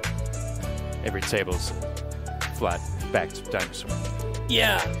 Yeah. Every table's flat-backed dinosaur.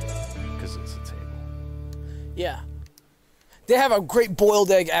 Yeah. Because it's a table. Yeah. They have a great boiled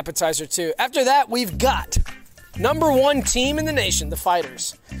egg appetizer, too. After that, we've got #1 team in the nation, the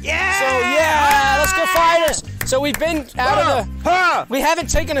Fighters. Yeah! So, yeah, let's go Fighters. So we've been out of the... We haven't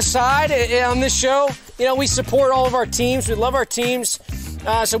taken a side on this show. You know, we support all of our teams. We love our teams.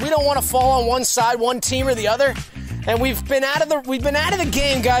 So we don't want to fall on one side, one team or the other. And we've been out of the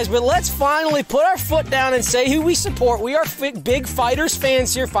game, guys, but let's finally put our foot down and say who we support. We are big Fighters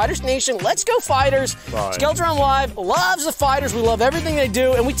fans here, Fighters Nation. Let's go Fighters. Right. Skeletron Live loves the Fighters. We love everything they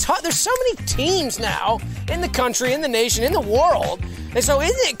do, and there's so many teams now in the country, in the nation, in the world. And so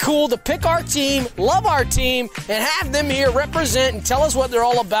isn't it cool to pick our team, love our team, and have them here represent and tell us what they're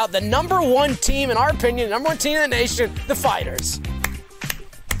all about? The #1 team, in our opinion, the #1 team in the nation, the Fighters.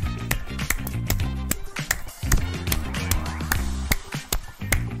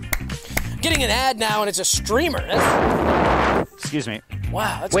 Getting an ad now, and it's a streamer. Excuse me.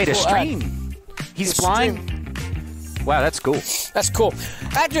 Wow, that's Wait, a cool stream. ad. He's flying? Wow, that's cool. That's cool.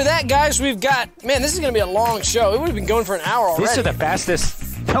 After that, guys, we've got... Man, this is going to be a long show. It would have been going for an hour already. These are the fastest...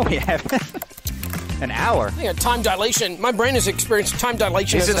 No, we haven't. An hour. I think time dilation. My brain has experienced time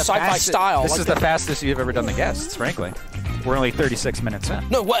dilation as a sci-fi style. This is the fastest you've ever done the guests, frankly. We're only 36 minutes in.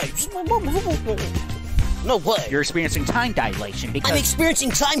 No way. No way. You're experiencing time dilation because... I'm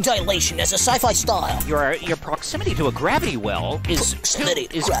experiencing time dilation as a sci-fi style. Your proximity to a gravity well is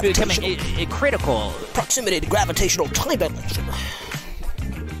becoming critical. Proximity to gravitational time dilation.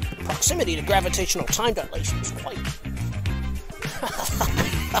 Proximity to gravitational time dilation is quite...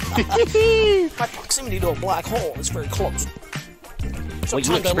 My proximity to a black hole is very close. So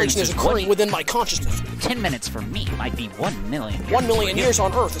time dilation is occurring within my consciousness. 10 minutes for me might be 1 million years. 1 million years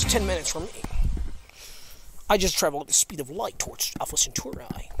on Earth is 10 minutes for me. I just travel at the speed of light towards Alpha Centauri.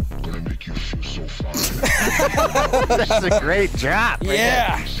 I'm gonna make you feel so fine. That's a great job. Right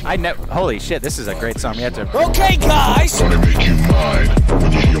Yeah. there. Holy shit, this is a great song. We have to... Okay, guys. Gonna make you mine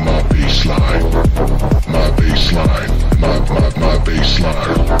when you hear my bass line. My bass line. My bass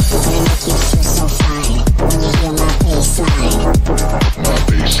line. Gonna make you feel so fine when you hear my bass line. My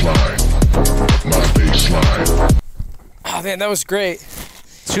bass line. My bass line. Oh, man, that was great.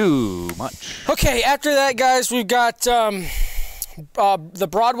 Too much. Okay, after that, guys, we've got the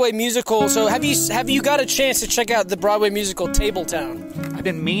Broadway musical. So have you got a chance to check out the Broadway musical TableTown? I've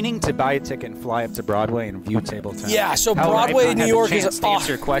been meaning to buy a ticket and fly up to Broadway and view TableTown. Yeah, so However, Broadway, I've not New had York the is... chance to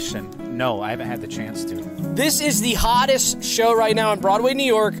answer your question. No, I haven't had the chance to. This is the hottest show right now in Broadway, New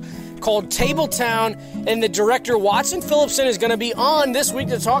York, called TableTown, and the director Watson Phillipson is going to be on this week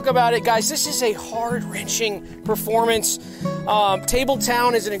to talk about it. Guys, this is a heart-wrenching performance.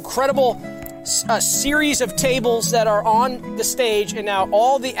 TableTown is an incredible series of tables that are on the stage, and now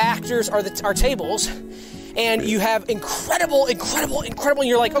all the actors are tables, and you have incredible, and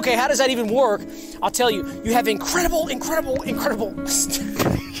you're like, okay, how does that even work? I'll tell you. You have incredible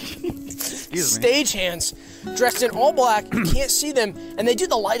stage hands dressed in all black. You can't see them, and they do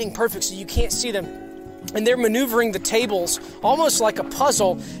the lighting perfect so you can't see them. And they're maneuvering the tables almost like a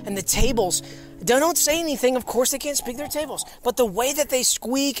puzzle, and the tables don't say anything. Of course, they can't speak their tables, but the way that they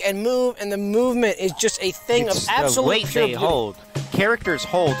squeak and move, and the movement is just a thing of absolute the weight pure they beauty. hold. Characters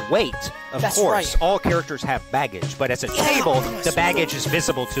hold weight, of That's course. right. All characters have baggage, but as a table, the baggage is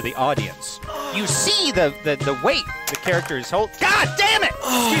visible to the audience. You see the weight the characters hold. God damn it!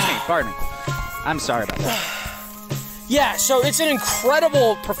 Excuse me, pardon me. I'm sorry about that. Yeah, so it's an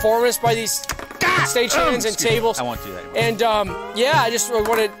incredible performance by these stagehands and tables. I won't do that anymore. And yeah, I just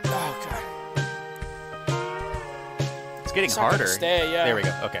wanted. Oh god. It's getting It's not gonna harder. stay, yeah. There we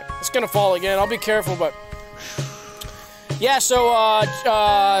go. Okay. It's gonna fall again. I'll be careful, but yeah. So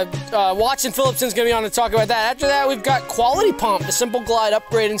Watson Phillipson's gonna be on to talk about that. After that, we've got QualityPump, the SimpleGlide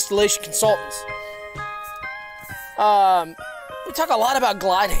upgrade installation consultants. We talk a lot about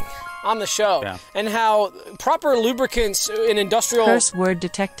gliding. on the show, Yeah. and how proper lubricants in industrial Curse word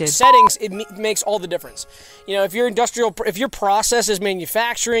detected. settings, it makes all the difference. You know, if your process is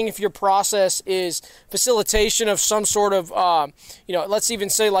manufacturing, if your process is facilitation of some sort of, let's even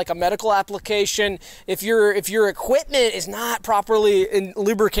say like a medical application, if your equipment is not properly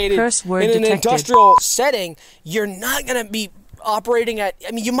lubricated Curse word in an detected. industrial setting, you're not going to be operating at,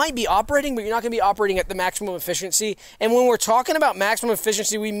 you might be operating, but you're not going to be operating at the maximum efficiency. And when we're talking about maximum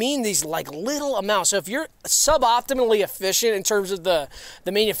efficiency, we mean these like little amounts. So if you're suboptimally efficient in terms of the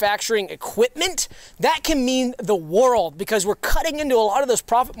manufacturing equipment, that can mean the world, because we're cutting into a lot of those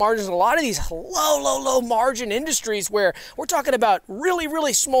profit margins, a lot of these low margin industries where we're talking about really,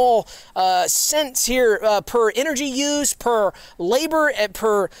 really small cents here per energy use, per labor,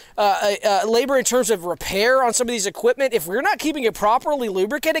 labor in terms of repair on some of these equipment. If we're not keeping it properly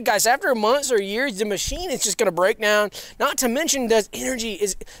lubricated, guys, after months or years, the machine is just going to break down. Not to mention the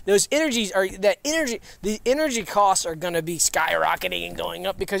energy costs are going to be skyrocketing and going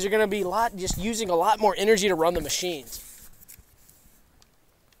up, because you're going to be just using a lot more energy to run the machines.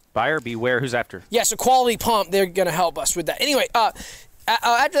 Buyer beware who's after. Yeah, so QualityPump, they're going to help us with that. Anyway,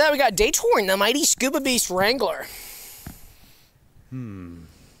 after that, we got Daytorn, the Mighty ScubaBeast Wrangler.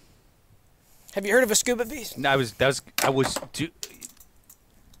 Have you heard of a ScubaBeast?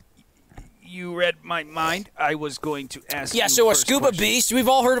 You read my mind. I was going to ask. Yeah, you so a first scuba question. beast. We've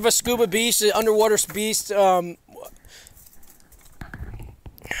all heard of a scuba beast, an underwater beast. And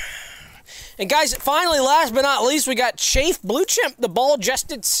guys, finally, last but not least, we got Chaffe Bluechimp, the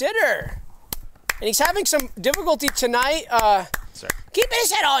ball-jested sitter. And he's having some difficulty tonight. Sorry. Keeping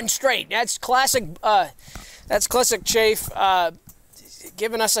his head on straight. That's classic. That's classic Chaffe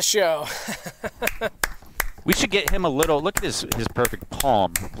giving us a show. We should get him a little. Look at his perfect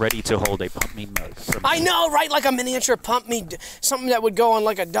palm, ready to hold a pump me mug. I know, right? Like a miniature pump me, something that would go on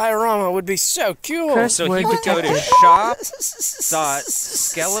like a diorama would be so cool. Curse So word he would go to detected.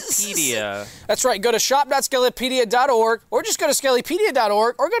 shop.Skelepedia. That's right. Go to shop.skelepedia.org, or just go to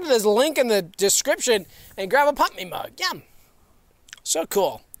skelepedia.org, or go to this link in the description and grab a pump me mug. Yum. So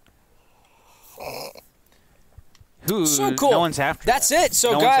cool. So cool. No one's after That's that. it.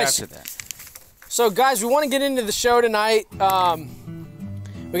 So no guys, one's after that. So guys, we want to get into the show tonight. We got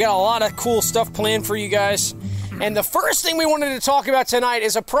a lot of cool stuff planned for you guys. And the first thing we wanted to talk about tonight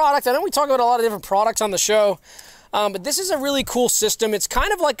is a product. I know we talk about a lot of different products on the show, but this is a really cool system. It's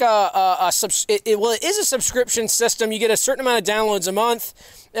kind of like it is a subscription system. You get a certain amount of downloads a month,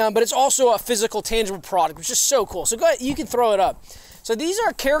 but it's also a physical, tangible product, which is so cool. So go ahead, you can throw it up. So these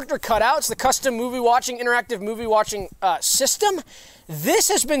are character cutouts, the custom interactive movie watching system. This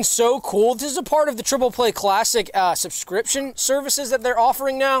has been so cool. This is a part of the Triple Play Classic subscription services that they're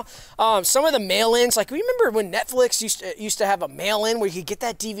offering now. Some of the mail-ins, like remember when Netflix used to have a mail-in where you could get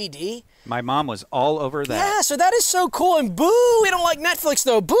that DVD? My mom was all over that. Yeah, so that is so cool. And boo, we don't like Netflix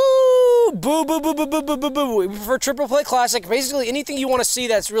though. Boo, boo, boo, boo, boo, boo, boo, boo, boo. We prefer Triple Play Classic. Basically, anything you want to see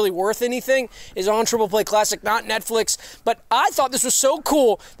that's really worth anything is on Triple Play Classic, not Netflix. But I thought this was so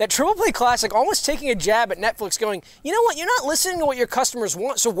cool that Triple Play Classic almost taking a jab at Netflix, going, you know what? You're not listening to what your customers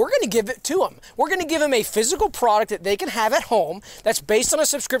want, so we're going to give it to them. We're going to give them a physical product that they can have at home that's based on a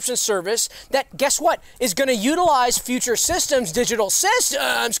subscription service that, guess what, is going to utilize future systems, digital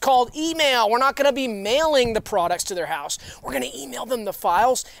systems called email. We're not going to be mailing the products to their house. We're going to email them the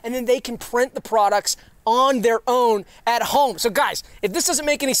files, and then they can print the products on their own at home. So guys, if this doesn't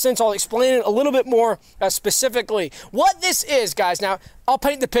make any sense, I'll explain it a little bit more specifically. What this is, guys, now I'll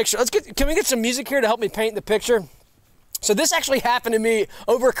paint the picture. Can we get some music here to help me paint the picture? So this actually happened to me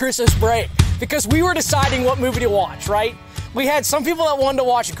over Christmas break because we were deciding what movie to watch, right? We had some people that wanted to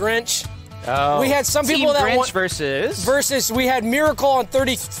watch Grinch. Oh. We had some people that Grinch versus we had Miracle on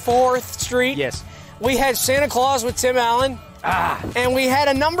 34th Street. Yes. We had Santa Claus with Tim Allen. And we had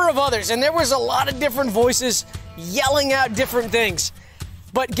a number of others, and there was a lot of different voices yelling out different things.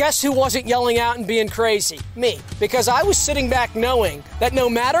 But guess who wasn't yelling out and being crazy? Me. Because I was sitting back knowing that no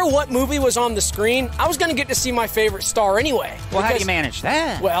matter what movie was on the screen, I was going to get to see my favorite star anyway. Well, how do you manage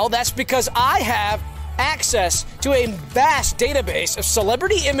that? Well, that's because I have access to a vast database of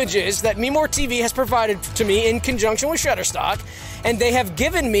celebrity images that MeMoreTV has provided to me in conjunction with Shutterstock, and they have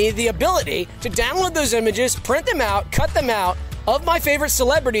given me the ability to download those images, print them out, cut them out of my favorite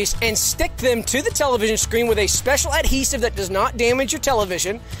celebrities, and stick them to the television screen with a special adhesive that does not damage your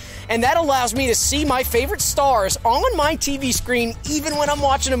television. And that allows me to see my favorite stars on my TV screen even when I'm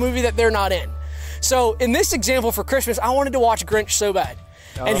watching a movie that they're not in. So in this example for Christmas, I wanted to watch Grinch so bad.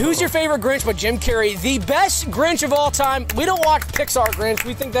 And who's your favorite Grinch but Jim Carrey? The best Grinch of all time. We don't watch Pixar Grinch.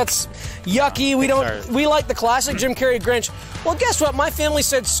 We think that's yucky. We like the classic Jim Carrey Grinch. Well, guess what? My family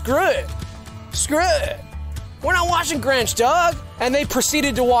said, screw it. Screw it. We're not watching Grinch, Doug. And they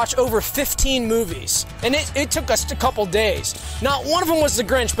proceeded to watch over 15 movies. And it took us a couple days. Not one of them was the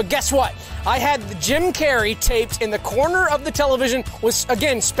Grinch, but guess what? I had the Jim Carrey taped in the corner of the television with,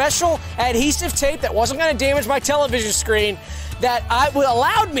 again, special adhesive tape that wasn't going to damage my television screen that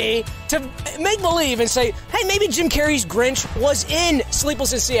allowed me to make believe and say, hey, maybe Jim Carrey's Grinch was in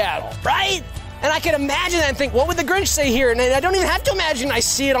Sleepless in Seattle, right? And I could imagine that and think, what would the Grinch say here? And I don't even have to imagine, I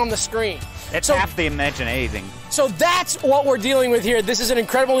see it on the screen. It's half the imagining. So that's what we're dealing with here. This is an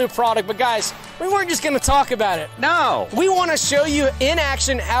incredible new product, but guys, we weren't just going to talk about it. No. We want to show you in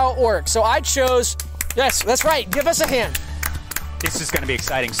action how it works. So I chose, yes, that's right, give us a hand. This is going to be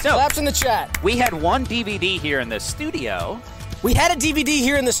exciting. So, Claps in the chat. We had one DVD here in the studio. We had a DVD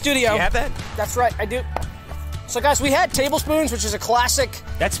here in the studio. You have that? That's right, I do. So guys, we had Tablespoons, which is a classic.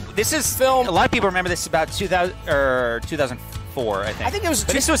 This is film. A lot of people remember this about 2004, I think. I think it was.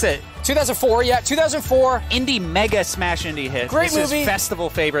 This was a 2004. Yeah, 2004. Indie mega smash indie hit. Great this movie. Is festival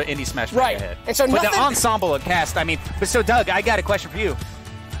favorite indie smash right. mega hit. And so with the ensemble of cast. I mean, but so Doug, I got a question for you.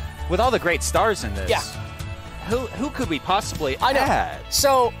 With all the great stars in this, yeah. Who could we possibly add? I know.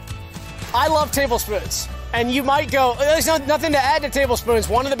 So, I love Tablespoons. And you might go, there's nothing to add to Tablespoons.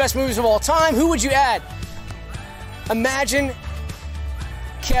 One of the best movies of all time. Who would you add? Imagine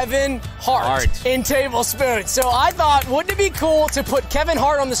Kevin Hart in Tablespoons. So I thought, wouldn't it be cool to put Kevin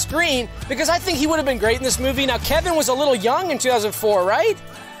Hart on the screen? Because I think he would have been great in this movie. Now, Kevin was a little young in 2004, right?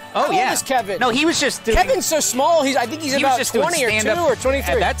 Oh, How old is Kevin? No, he was just doing... Kevin's so small, I think he's about 20 or 2 or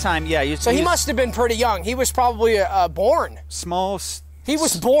 23. At that time, yeah. So he must have been pretty young. He was probably born. He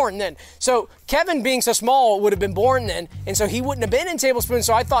was born then. So Kevin being so small would have been born then, and so he wouldn't have been in Tablespoons.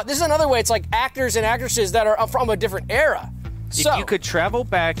 So I thought this is another way. It's like actors and actresses that are from a different era. If you could travel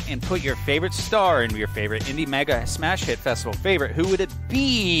back and put your favorite star in your favorite Indie Mega Smash Hit Festival favorite, who would it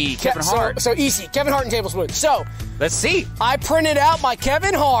be? Kevin Hart. So easy. Kevin Hart and Tablespoons. So let's see. I printed out my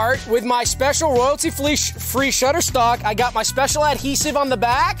Kevin Hart with my special royalty-free Shutterstock. I got my special adhesive on the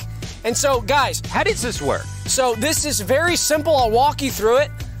back. And so, guys, how does this work? So this is very simple. I'll walk you through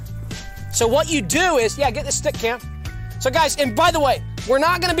it. So what you do is, get the stick cam. So guys, and by the way, we're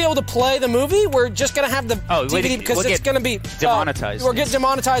not going to be able to play the movie. We're just going to have the DVD because it's going to be demonetized. We'll get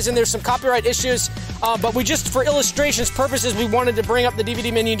demonetized, and there's some copyright issues. But we just, for illustrations purposes, we wanted to bring up the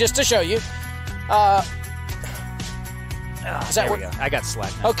DVD menu just to show you. Is that there we go. I got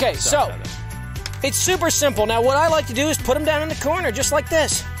slack now. Okay, so it's super simple. Now, what I like to do is put them down in the corner, just like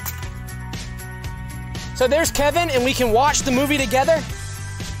this. So there's Kevin, and we can watch the movie together.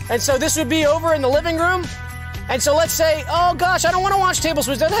 And so this would be over in the living room. And so let's say, oh gosh, I don't want to watch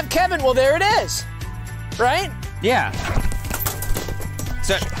Tablespoons. Doesn't have Kevin. Well, there it is. Right? Yeah.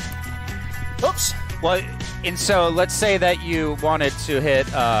 So, oops. Well, and so let's say that you wanted to hit.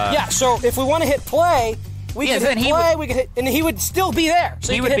 Yeah. So if we want to hit play, we could hit play. We could hit, and he would still be there.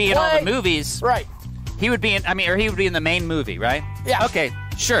 So he would be in all the movies. Right. He would be in. Or he would be in the main movie, right? Yeah. Okay.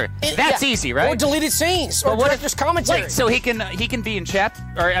 Sure. That's easy, right? Or deleted scenes, or director's commentary. Wait, so he can be in he can be in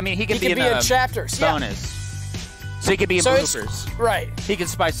chapters. Bonus. Yeah. So he could be in bloopers. Right. He can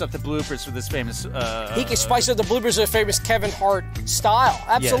spice up the bloopers with this famous... he can spice up the bloopers with a famous Kevin Hart style.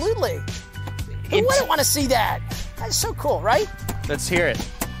 Absolutely. Yes. Who wouldn't want to see that? That's so cool, right? Let's hear it.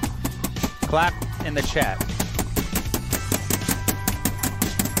 Clap in the chat.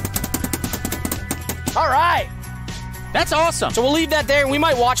 All right. That's awesome. So we'll leave that there, and we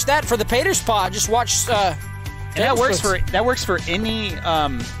might watch that for the Paters Pod. Just watch... and that works for any...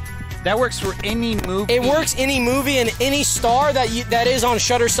 That works for any movie. It works any movie and any star that is on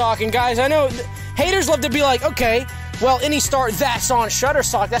Shutterstock. And guys, I know haters love to be like, okay, well, any star that's on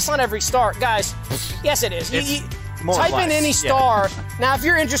Shutterstock. That's not every star, guys. Yes, it is. Type in any star. Yeah. Now, if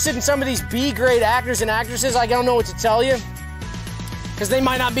you're interested in some of these B-grade actors and actresses, I don't know what to tell you because they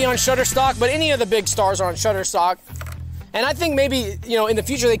might not be on Shutterstock. But any of the big stars are on Shutterstock. And I think maybe in the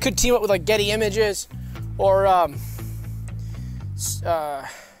future they could team up with like Getty Images or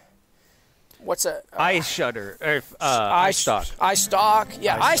what's a iShutter or iStock? iStock,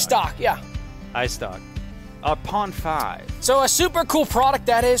 yeah, iStock, yeah. iStock. Pond 5. So a super cool product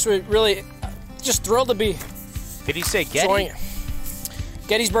that is. We're really just thrilled to be. Did you say Getty?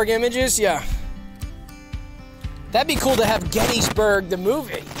 Gettysburg Images, yeah. That'd be cool to have Gettysburg the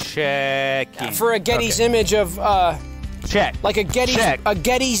movie. Checking. For a Getty's image of check. Like a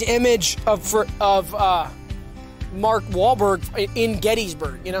Getty's image of Mark Wahlberg in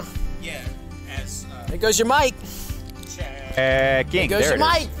Gettysburg, Yeah. There goes your mic. Check. King. Goes There to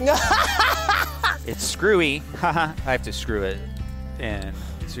it is. Mike. It's screwy. Haha. I have to screw it in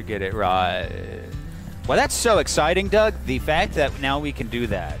to get it right. Well, that's so exciting, Doug. The fact that now we can do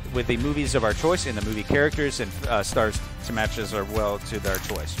that with the movies of our choice and the movie characters and stars to match as well to their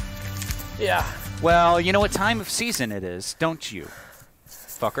choice. Yeah. Well, you know what time of season it is, don't you,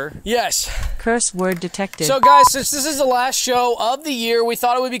 fucker? Yes. Curse word detected. So, guys, since this is the last show of the year, we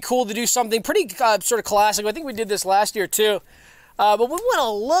thought it would be cool to do something pretty sort of classic. I think we did this last year, too. But we want to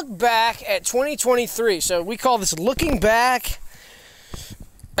look back at 2023. So we call this Looking Back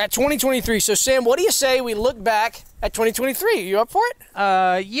at 2023. So, Sam, what do you say we look back at 2023? Are you up for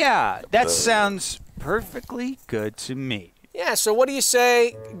it? Yeah, that sounds perfectly good to me. Yeah, so what do you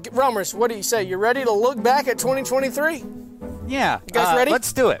say? Romers, what do you say? You ready to look back at 2023? Yeah. You guys ready?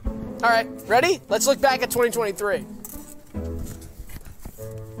 Let's do it. All right, ready? Let's look back at 2023.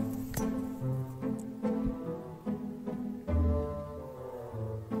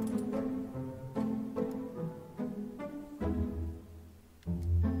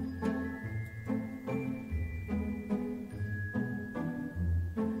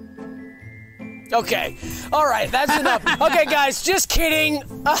 Okay. All right, that's enough. Okay, guys, just kidding.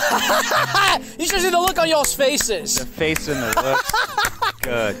 You should see the look on y'all's faces. The face and the looks.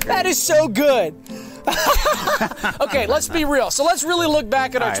 Good. That is so good. Okay, let's be real. So let's really look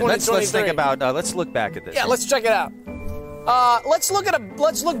back at our 2023. Let's think about. Let's look back at this. Yeah, let's check it out. Let's look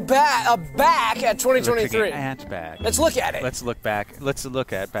back at 2023. At back. Let's look at it. Let's look back. Let's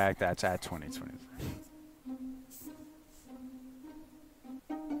look at back. That's at 2023.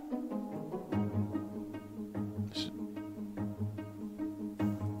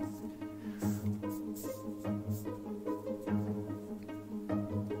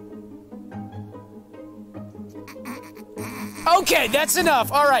 Okay, that's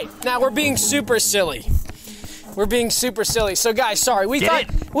enough. All right, now we're being super silly. So, guys, sorry. We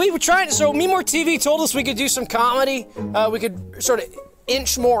were trying to. So, MeMoreTV told us we could do some comedy. We could sort of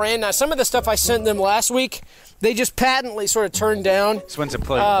inch more in. Now, some of the stuff I sent them last week, they just patently sort of turned down. This one's a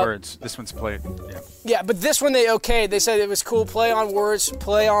play on words. This one's play. Yeah. Yeah, but this one they okayed. They said it was cool. Play on words.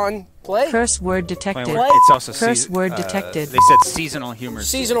 Play. Curse word detected. It's also Curse word detected. They said seasonal humor.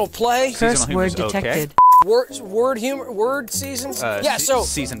 Seasonal play. Curse Seasonal word humor's okay. detected. Word humor. Word seasons. Yeah. So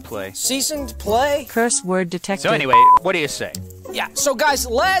season play. seasoned play. Curse word detected. So anyway, what do you say? Yeah. So, guys,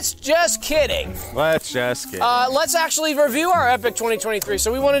 let's just kidding. Let's just get. Let's actually review our epic 2023.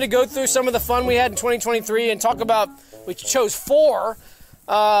 So we wanted to go through some of the fun we had in 2023 and talk about. We chose 4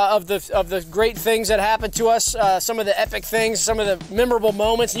 of the great things that happened to us. Some of the epic things, some of the memorable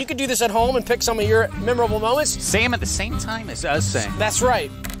moments. You could do this at home and pick some of your memorable moments. Say them at the same time as us saying. That's right.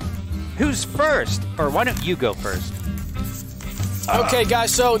 Who's first? Or why don't you go first? Okay,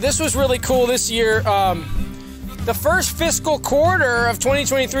 guys. So this was really cool this year. The first fiscal quarter of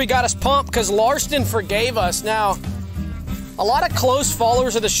 2023 got us pumped because Larston forgave us. Now, a lot of close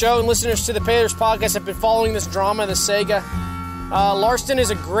followers of the show and listeners to the Painters podcast have been following this drama, the Sega. Larston is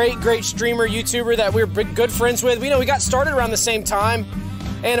a great streamer, YouTuber that we're good friends with. We got started around the same time.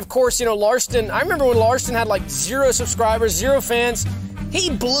 And, of course, Larston, I remember when Larston had like 0 subscribers, 0 fans. He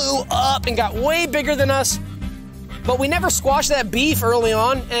blew up and got way bigger than us. But we never squashed that beef early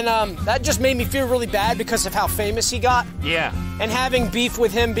on, and that just made me feel really bad because of how famous he got. Yeah. And having beef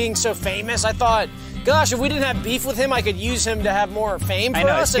with him being so famous, I thought, gosh, if we didn't have beef with him, I could use him to have more fame for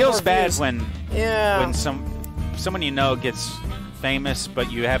us. It feels bad views. when someone gets famous,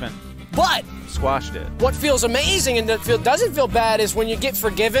 but you haven't squashed it. What feels amazing and doesn't feel bad is when you get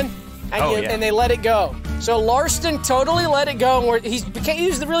forgiven and they let it go. So Larston totally let it go, and he's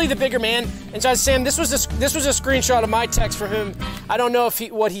really the bigger man. And so, Sam, this was a screenshot of my text for him. I don't know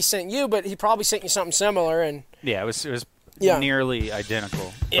what he sent you, but he probably sent you something similar. And yeah, it was nearly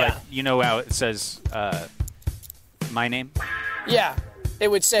identical. Yeah. But how it says my name? Yeah, it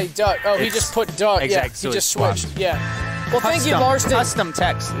would say Doug. Oh, he just put Doug. Exactly. Yeah, So he just swapped. switched. Yeah. Well, thank you, Larston. Custom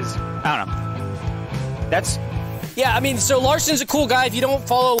text is, I don't know. That's... Yeah, I mean, so Larston's a cool guy. If you don't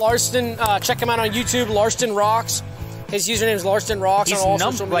follow Larston, check him out on YouTube. Larston Rocks. His username is Larston Rocks. He's on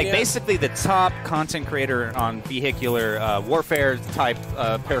all social media. basically the top content creator on vehicular warfare type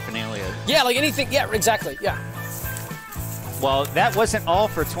paraphernalia. Yeah, like anything. Yeah, exactly. Yeah. Well, that wasn't all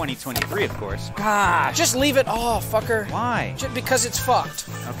for 2023, of course. God, just leave it off, fucker. Why? Just because it's fucked.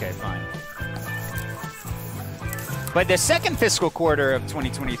 Okay, fine. But the second fiscal quarter of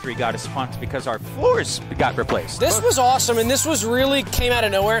 2023 got us pumped because our floors got replaced. This was awesome, and this was really came out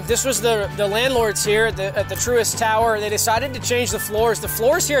of nowhere. This was the landlords here at the Truist Tower. They decided to change the floors. The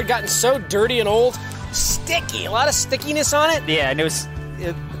floors here had gotten so dirty and old, sticky, a lot of stickiness on it. Yeah, and it was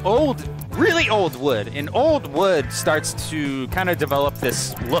old really old wood. And old wood starts to kind of develop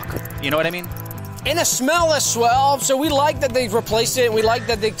this look. You know what I mean? And a smell as well. So we like that they replaced it. We like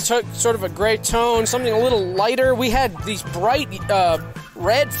that they took sort of a gray tone, something a little lighter. We had these bright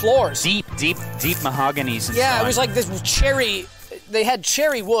red floors. Deep mahoganies. Yeah, it was like this cherry. They had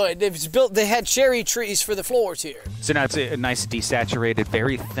cherry wood. It was built. They had cherry trees for the floors here. So now it's a nice desaturated,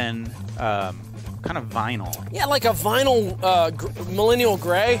 very thin, kind of vinyl. Yeah, like a vinyl millennial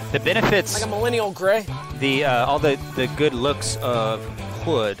gray. The benefits, like a millennial gray. The all the good looks of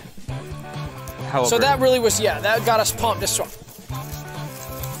wood. However, so that really was, that got us pumped this one.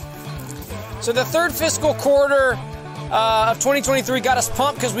 So the third fiscal quarter of 2023 got us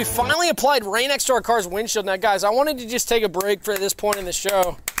pumped because we finally applied Rain-X to our car's windshield. Now, guys, I wanted to just take a break for this point in the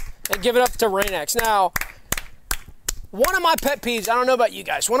show and give it up to Rain-X. Now, one of my pet peeves, I don't know about you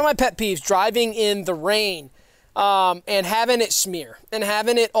guys, one of my pet peeves, driving in the rain and having it smear and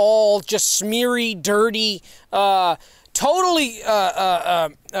having it all just smeary, dirty, totally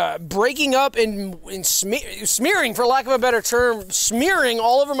breaking up and smearing, for lack of a better term, smearing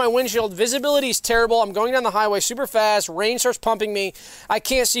all over my windshield. Visibility is terrible. I'm going down the highway super fast. Rain starts pumping me. I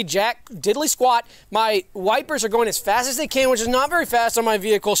can't see jack diddly squat. My wipers are going as fast as they can, which is not very fast on my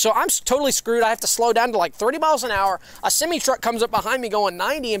vehicle, so I'm totally screwed. I have to slow down to like 30 miles an hour. A semi-truck comes up behind me going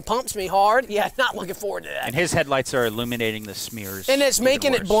 90 and pumps me hard. Yeah, not looking forward to that. And his headlights are illuminating the smears. And it's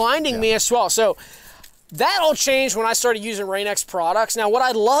making it blinding me as well. So that all changed when I started using Rain-X products. Now, what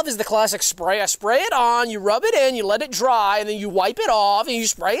I love is the classic spray. I spray it on, you rub it in, you let it dry, and then you wipe it off, and you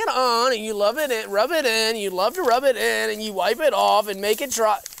spray it on, and you rub it in, you love to rub it in, and you wipe it off and make it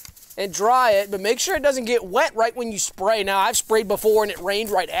dry, and dry it, but make sure it doesn't get wet right when you spray. Now, I've sprayed before, and it rained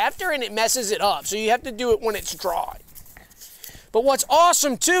right after, and it messes it up, so you have to do it when it's dry. But what's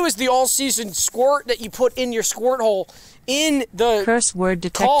awesome, too, is the all-season squirt that you put in your squirt hole in the curse word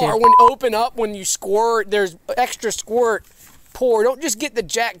detected. car. When you open up, when you squirt, there's extra squirt pour. Don't just get the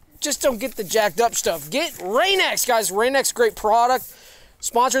don't get the jacked up stuff. Get Rain-X, guys. Rain-X, great product.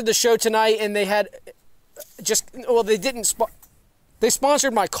 Sponsored the show tonight, and they had they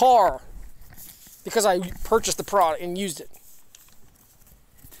sponsored my car because I purchased the product and used it.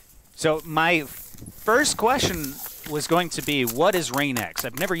 So my first question was going to be, what is Rain-X?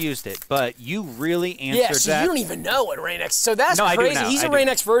 I've never used it, but you really answered that. You don't even know what Rain-X. So that's crazy. I do now. He's a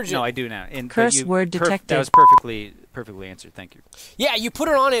Rain-X virgin. No, I do now. Curse word detected. That was perfectly answered. Thank you. Yeah, you put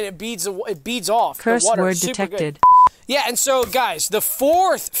it on and it beads off. Curse the water. word Super detected. Good. Yeah, and so, guys, the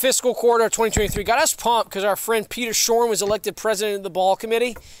fourth fiscal quarter of 2023 got us pumped because our friend Peter Shorn was elected president of the ball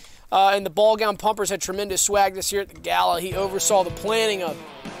committee. And the ball gown pumpers had tremendous swag this year at the gala. He oversaw the planning of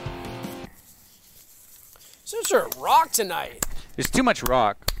some sort of rock tonight. There's too much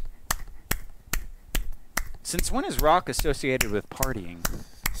rock. Since when is rock associated with partying?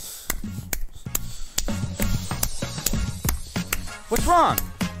 What's wrong?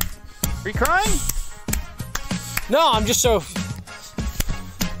 Are you crying? No, I'm just so...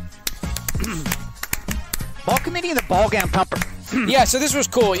 Ball committee and the ball gown pumper. Yeah, so this was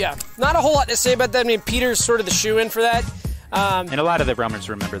cool, yeah. Not a whole lot to say about that. I mean, Peter's sort of the shoe-in for that. And a lot of the rummers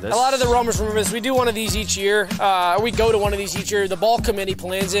remember this. We do one of these each year. We go to one of these each year. The ball committee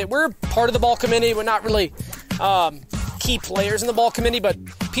plans it. We're part of the ball committee. We're not really key players in the ball committee, but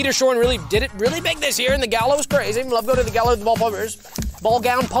Peter Shorn really did it really big this year, and the gala was crazy. Love going to the gala with the ball pumpers. Ball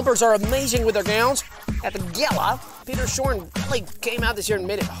gown pumpers are amazing with their gowns. At the gala, Peter Shorn really came out this year and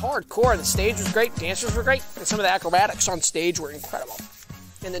made it hardcore. The stage was great. Dancers were great. And some of the acrobatics on stage were incredible.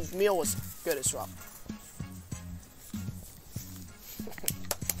 And the meal was good as well.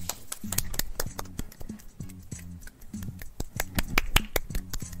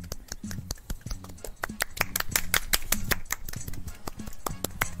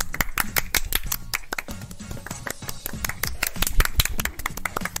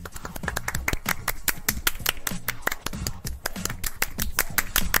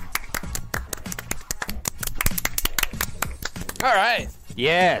 All right.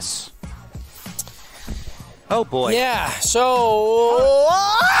 Yes. Oh, boy. Yeah, so...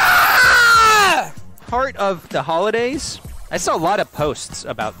 Part of the holidays. I saw a lot of posts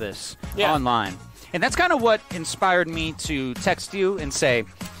about this online. And that's kind of what inspired me to text you and say,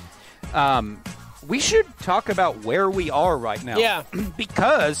 we should talk about where we are right now. Yeah.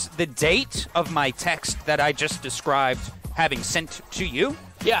 Because the date of my text that I just described having sent to you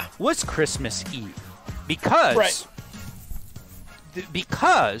was Christmas Eve. Because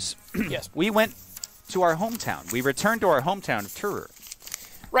yes. we went to our hometown. We returned to our hometown of Truro.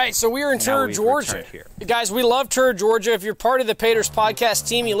 Right, so we were in Now Tour, we've Georgia. returned here. Guys, we love Tour, Georgia. If you're part of the Paters podcast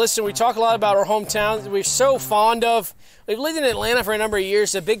team, you listen, we talk a lot about our hometowns we're so fond of. We've lived in Atlanta for a number of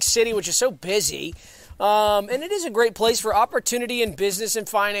years, a big city which is so busy. And it is a great place for opportunity in business and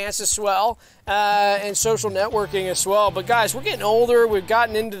finance as well, and social networking as well. But guys, we're getting older. We've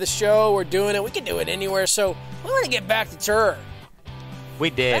gotten into the show. We're doing it. We can do it anywhere. So we want to get back to tour. We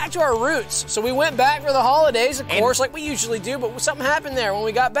did. Back to our roots. So we went back for the holidays, of course, like we usually do. But something happened there when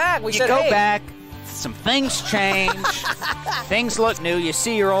we got back. We You said, go hey. back, some things change, things look new. You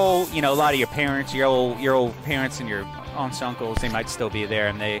see your old, a lot of your parents, your old parents and your aunts, uncles, they might still be there,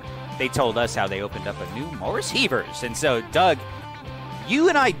 and they told us how they opened up a new Morris Heavers. And so, Doug, you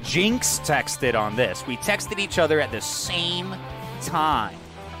and I jinx texted on this. We texted each other at the same time.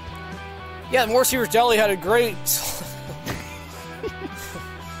 Yeah, the Morris Heavers Deli had a great...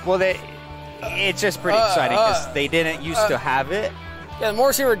 Well, it's just pretty exciting because they didn't used to have it. Yeah, the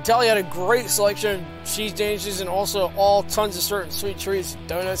Morris Heavers Deli had a great selection of cheese dishes and also all tons of certain sweet treats,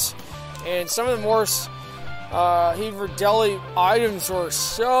 donuts. And some of the Morris Heaver Deli items were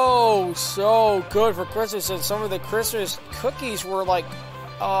so good for Christmas. And some of the Christmas cookies were like,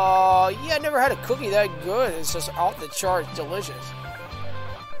 I never had a cookie that good. It's just off the charts delicious.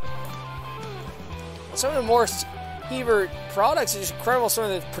 Some of the Morris Heaver products are just incredible. Some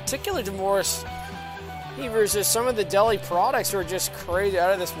of the particular to Morris Heavers is some of the deli products are just crazy,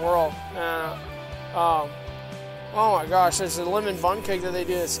 out of this world. Oh my gosh, there's a lemon bun cake that they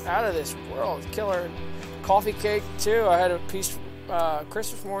do that's out of this world. It's killer. Coffee cake too. I had a piece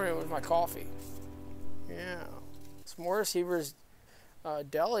Christmas morning with my coffee. Yeah, it's Morris Heavers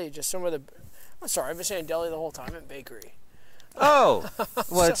Deli. Just some of the. I'm sorry, I've been saying deli the whole time. I meant bakery. Oh,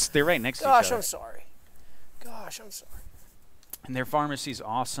 well, they're right next to each other. Gosh, I'm sorry. And their pharmacy's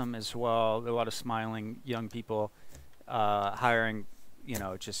awesome as well. A lot of smiling young people hiring,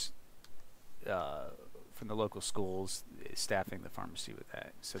 just from the local schools, staffing the pharmacy with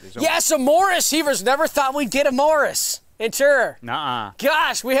that. So there's so Morris Heavers, never thought we'd get a Morris in tour. Nuh-uh.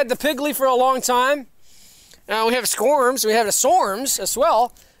 Gosh, we had the Piggly for a long time. We have Scorms, we have the Sorms as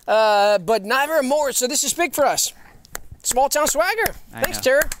well, but never a Morris. So this is big for us. Small town swagger. Thanks,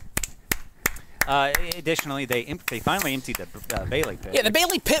 Tara. Additionally, they finally emptied the Bailey pit. Yeah, the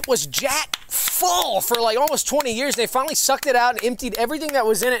Bailey pit was jack full for like almost 20 years. They finally sucked it out and emptied everything that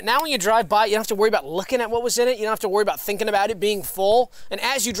was in it. Now when you drive by, you don't have to worry about looking at what was in it. You don't have to worry about thinking about it being full. And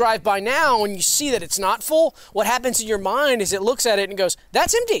as you drive by now, when you see that it's not full, what happens in your mind is it looks at it and goes,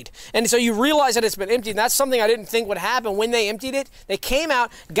 that's emptied. And so you realize that it's been emptied. And that's something I didn't think would happen when they emptied it. They came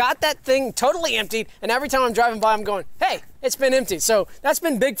out, got that thing totally emptied, and every time I'm driving by, I'm going, hey, it's been emptied. So that's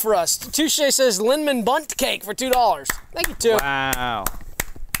been big for us. Touche says lemon bunt cake for $2. Thank you, too. Wow.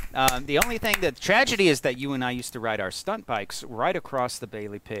 The only thing, the tragedy is that you and I used to ride our stunt bikes right across the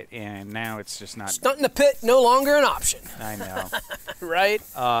Bailey pit, and now it's just not. Stunt in the pit, no longer an option. I know. Right?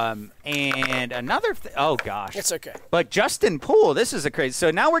 And another oh gosh. It's okay. But Justin Poole, this is a crazy. So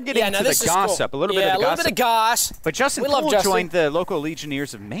now we're getting into the gossip, cool. a little bit of the gossip. a little bit of goss. But Justin Poole joined the local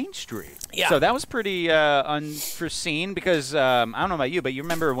Legionnaires of Main Street. Yeah. So that was pretty unforeseen because I don't know about you, but you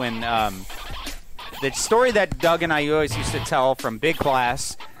remember when the story that Doug and I always used to tell from big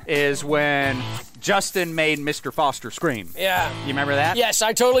class is when Justin made Mr. Foster scream. Yeah. You remember that? Yes,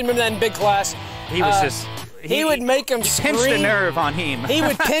 I totally remember that in big class. He was just... He would make him scream. Pinched a nerve on him. He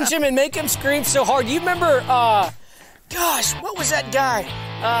would pinch him and make him scream so hard. You remember, gosh, what was that guy?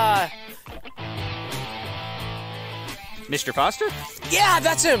 Mr. Foster? Yeah,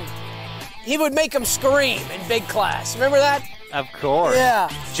 that's him. He would make him scream in big class. Remember that? Of course. Yeah.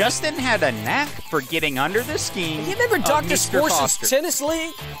 Justin had a knack for getting under the scheme. You remember Dr. Foster. Sports' tennis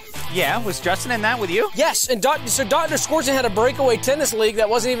league? Yeah, was Justin in that with you? Yes, and Dr. Scorson had a breakaway tennis league that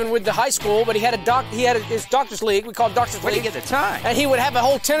wasn't even with the high school, but he had his doctor's league. We called Doctor's Where League. did he get the time? And he would have a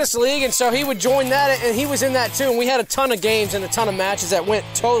whole tennis league, and so he would join that, and he was in that too. And we had a ton of games and a ton of matches that went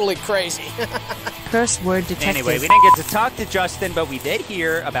totally crazy. Curse word detected. Anyway, we didn't get to talk to Justin, but we did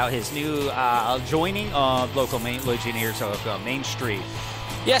hear about his new joining of local Legionnaires of Main Street.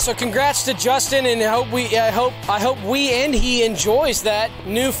 Yeah, so congrats to Justin, and I hope we and he enjoys that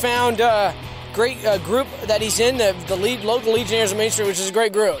newfound great group that he's in, the local Legionnaires of Main Street, which is a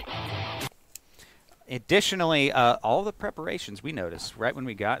great group. Additionally, all the preparations, we noticed right when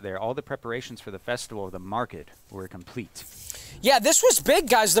we got there, all the preparations for the Festival of the Market were complete. Yeah, this was big,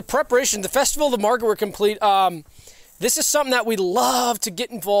 guys. The preparation, the Festival of the Market were complete. This is something that we love to get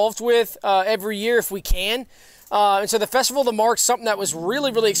involved with every year if we can. And so the Festival of the Market, something that was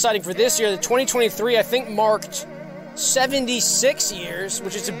really, really exciting for this year. The 2023, I think, marked 76 years,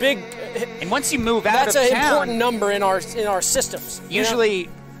 which is a big... And once you move out of town... That's an important number in our systems. Usually,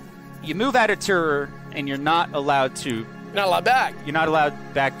 you move out of tour and you're not allowed to. Not allowed back. You're not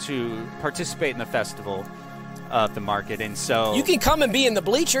allowed back to participate in the festival of the market, and so You can come and be in the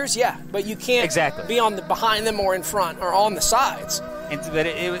bleachers, yeah, but you can't Exactly. be on the behind them or in front or on the sides. And but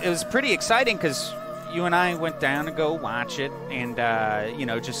it was pretty exciting because you and I went down to go watch it, and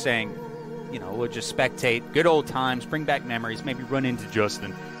just saying, we'll just spectate, good old times, bring back memories, maybe run into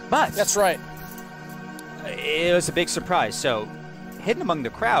Justin. But That's right. it was a big surprise. So, hidden among the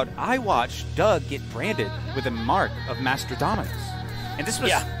crowd, I watched Doug get branded with a mark of Master Dominus, and this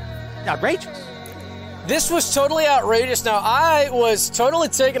was outrageous. This was totally outrageous. Now, I was totally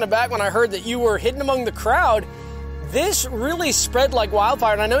taken aback when I heard that you were hidden among the crowd. This really spread like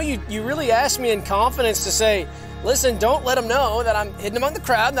wildfire, and I know you really asked me in confidence to say, listen, don't let them know that I'm hidden among the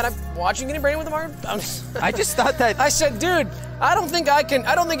crowd and that I'm watching getting branded with a mark. I just thought that... I said, dude, I don't think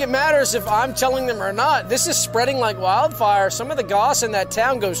it matters if I'm telling them or not. This is spreading like wildfire. Some of the goss in that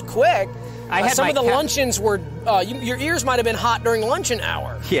town goes quick. Some of the luncheons were, your ears might have been hot during luncheon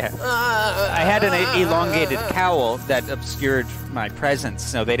hour. Yeah. I had an elongated cowl that obscured my presence,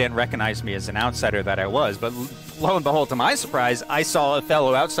 so they didn't recognize me as an outsider that I was. But lo and behold, to my surprise, I saw a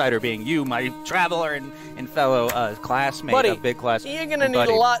fellow outsider being you, my traveler and fellow classmate, buddy, a big class. You're gonna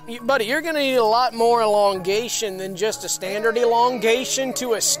need you're gonna need a lot more elongation than just a standard elongation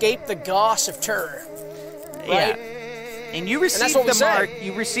to escape the goss of terror. Right? Yeah. And you received the mark.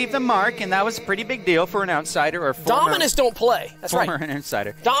 You received the mark, and that was a pretty big deal for an outsider or former. Dominus don't play. That's former right.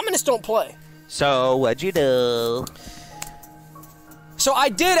 Insider. Dominus don't play. So what'd you do? So I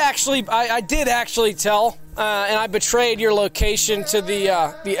did actually tell, and I betrayed your location to the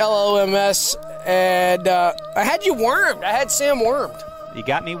LOMS, and I had you wormed. I had Sam wormed. You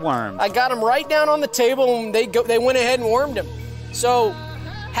got me wormed. I got him right down on the table, and they went ahead and wormed him. So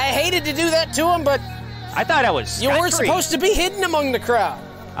I hated to do that to him, but I thought I was. You weren't supposed to be hidden among the crowd.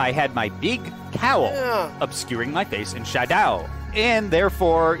 I had my big cowl obscuring my face in shadow, and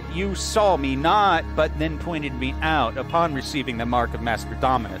therefore you saw me not, but then pointed me out upon receiving the mark of Master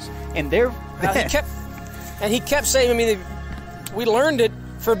Dominus. And there, he kept saying to me that we learned it.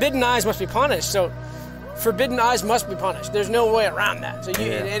 Forbidden eyes must be punished. So, forbidden eyes must be punished. There's no way around that. So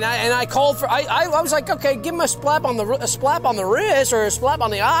I called for. I was like, okay, give him a slap on the wrist or a slap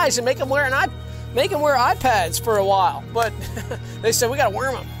on the eyes and make him wear iPads for a while, but they said we got to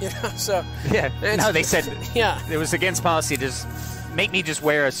worm them, So they said it was against policy to just make me just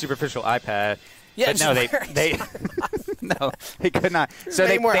wear a superficial iPad. Yeah, but no, they no, they could not. So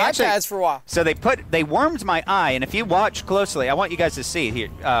they wear actually, iPads for a while. So they wormed my eye, and if you watch closely, I want you guys to see it here.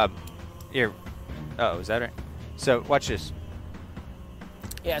 Here, oh, is that right? So watch this.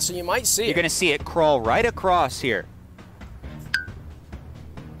 Yeah, so you might see You're going to see it crawl right across here.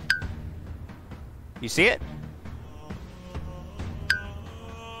 You see it?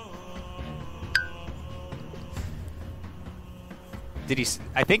 Did he?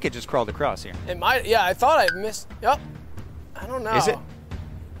 I think it just crawled across here. It might. Yeah, I thought I missed. Yep. I don't know. Is it?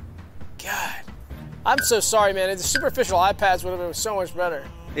 God, I'm so sorry, man. The superficial iPads would have been so much better.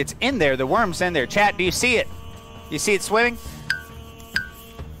 It's in there. The worm's in there. Chat, do you see it? You see it swimming?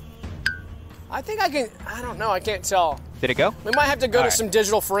 I think I can. I don't know. I can't tell. Did it go? We might have to go to some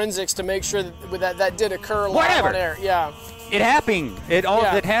digital forensics to make sure that did occur live on air. Yeah. It happened. It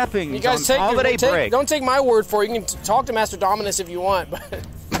happened. You guys don't take my word for it. You can talk to Master Dominus if you want, but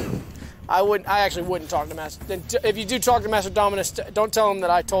I actually wouldn't talk to Master. If you do talk to Master Dominus, don't tell him that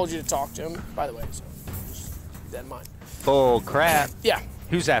I told you to talk to him. By the way, so just keep that in mind. Full crap. Yeah.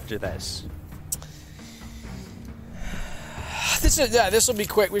 Who's after this? This will be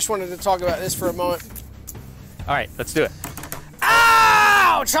quick. We just wanted to talk about this for a moment. All right, let's do it.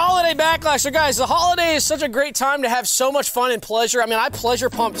 Ouch! Holiday backlash. So, guys, the holiday is such a great time to have so much fun and pleasure. I mean, I pleasure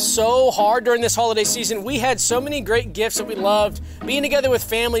pumped so hard during this holiday season. We had so many great gifts that we loved. Being together with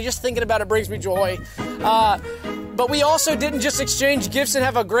family, just thinking about it brings me joy. But we also didn't just exchange gifts and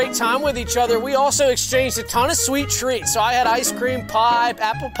have a great time with each other. We also exchanged a ton of sweet treats. So I had ice cream pie,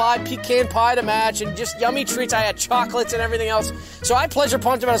 apple pie, pecan pie to match, and just yummy treats. I had chocolates and everything else. So I pleasure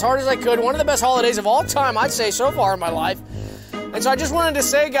pumped about as hard as I could. One of the best holidays of all time, I'd say, so far in my life. And so I just wanted to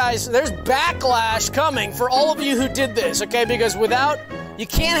say, guys, there's backlash coming for all of you who did this, okay? Because you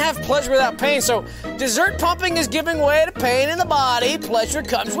can't have pleasure without pain. So dessert pumping is giving way to pain in the body. Pleasure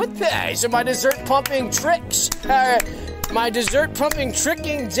comes with pay. So my dessert pumping tricking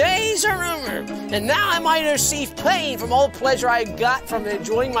days are over. And now I might receive pain from all the pleasure I got from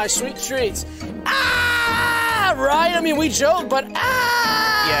enjoying my sweet treats. Right? I mean, we joke, but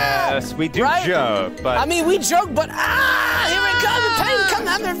Yes, we do joke, but... I mean, we joke, but here it comes, the pain comes.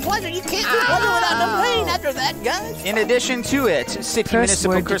 another pleasure. You can't do pleasure without the rain after that, guys. In addition to it, city Curse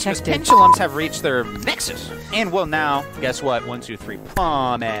municipal word Christmas detected. pendulums have reached their nexus and will now, guess what? 1, 2, 3,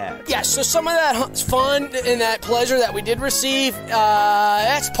 plummet. Yeah, so some of that fun and that pleasure that we did receive,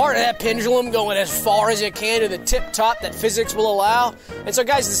 that's part of that pendulum going as far as it can to the tip top that physics will allow. And so,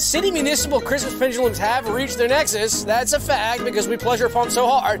 guys, the city municipal Christmas pendulums have reached their nexus. That's a fact because we pleasure pump so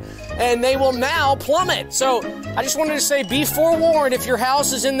hard. And they will now plummet. So I just wanted to say, be forewarned if your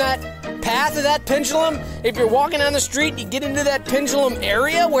house is in that path of that pendulum. If you're walking down the street, you get into that pendulum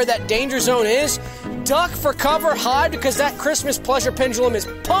area where that danger zone is, duck for cover, hide, because that Christmas pleasure pendulum is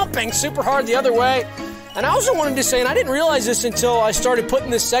pumping super hard the other way. And I also wanted to say, and I didn't realize this until I started putting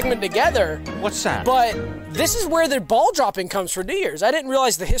this segment together. What's that? But this is where the ball dropping comes for New Year's. I didn't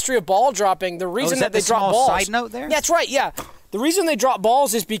realize the history of ball dropping. The reason that they drop balls. Side note there? Yeah, that's right. Yeah, the reason they drop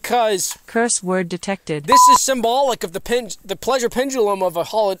balls is because Curse word detected. this is symbolic of the pleasure pendulum of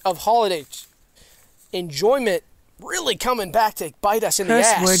holiday enjoyment really coming back to bite us in the Curse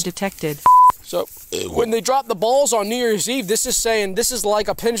ass. word detected. So when they drop the balls on New Year's Eve, this is saying this is like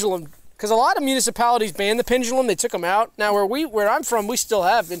a pendulum. Because a lot of municipalities banned the pendulum, they took them out. Now where I'm from, we still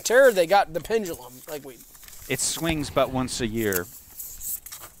have. In Terror, they got the pendulum. It swings but once a year.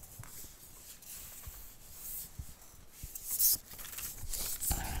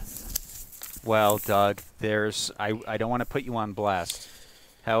 Well, Doug, I don't want to put you on blast.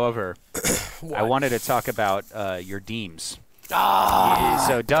 However, I wanted to talk about your deems.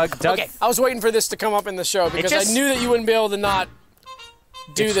 So Doug. Okay, I was waiting for this to come up in the show because I knew that you wouldn't be able to not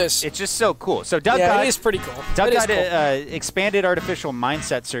do this. It's just so cool. So Doug it is pretty cool. Doug got expanded artificial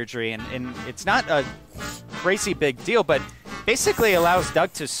mindset surgery, and it's not a crazy big deal, but basically allows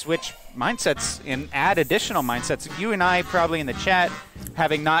Doug to switch mindsets and add additional mindsets. You and I probably in the chat,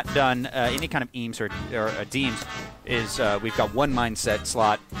 having not done any kind of EAMS or DEEMS, is we've got one mindset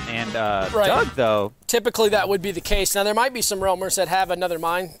slot. And Doug, though... Typically that would be the case. Now, there might be some realmers that have another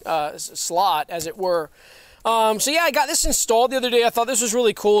mind slot, as it were. So yeah, I got this installed the other day. I thought this was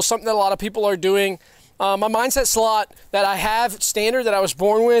really cool, something that a lot of people are doing. My mindset slot that I have standard that I was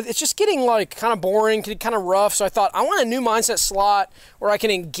born with, it's just getting like kind of boring, kind of rough. So I thought I want a new mindset slot where I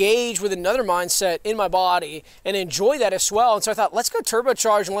can engage with another mindset in my body and enjoy that as well. And so I thought, let's go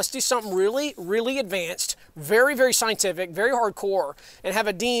turbocharge and let's do something really, really advanced, very, very scientific, very hardcore, and have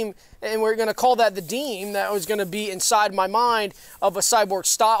a DEEM. And we're going to call that the DEEM that was going to be inside my mind of a cyborg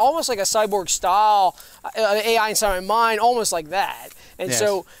style, almost like a cyborg style AI inside my mind, almost like that. And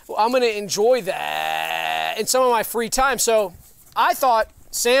so I'm going to enjoy that in some of my free time. So I thought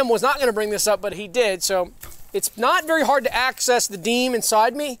Sam was not going to bring this up, but he did. So it's not very hard to access the DEEM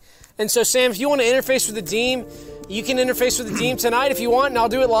inside me. And so, Sam, if you want to interface with the DEEM, you can interface with the DEEM tonight if you want, and I'll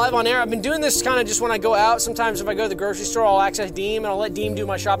do it live on air. I've been doing this kind of just when I go out. Sometimes if I go to the grocery store, I'll access DEEM, and I'll let DEEM do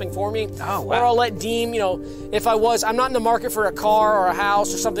my shopping for me. Oh, wow. Or I'll let DEEM, if I'm not in the market for a car or a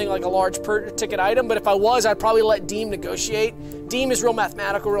house or something like a large per-ticket item, but if I was, I'd probably let DEEM negotiate. DEEM is real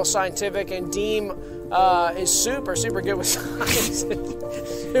mathematical, real scientific, and DEEM is super, super good with science.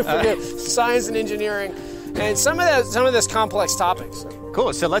 Science and engineering. And some of this complex topics.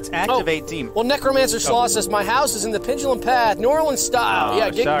 Cool, so let's activate DEEM. Well, Necromancer Slaw says, my house is in the pendulum path, New Orleans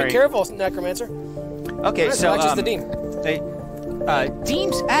style. Be careful, Necromancer. Okay, so just the DEEM.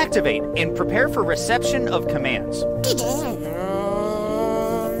 DEEMs activate and prepare for reception of commands.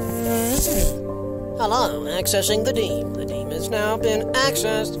 Hello, accessing the DEEM. The DEEM has now been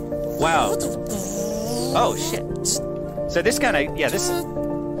accessed. Wow. Oh, shit. So this kind of,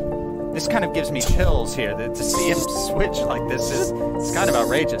 this kind of gives me chills here. To see him switch like this it's kind of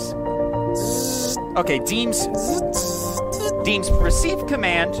outrageous. Okay, DEEMs receive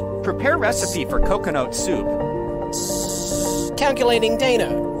command, prepare recipe for coconut soup. Calculating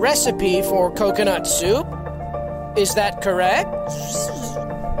data. Recipe for coconut soup. Is that correct?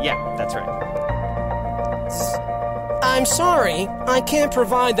 Yeah, that's right. I'm sorry, I can't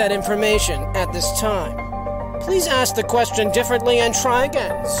provide that information at this time. Please ask the question differently and try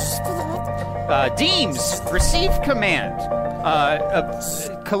again. DEEMs receive command.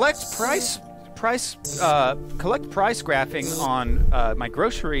 Collect price graphing on my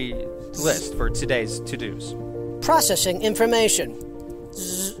grocery list for today's to-dos. Processing information.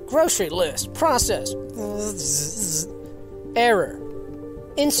 Grocery list. Process. Error.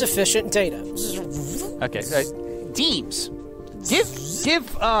 Insufficient data. Okay. DEEMs.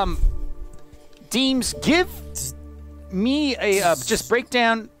 DEEMs, give me a just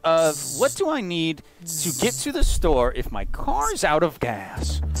breakdown of what do I need to get to the store if my car's out of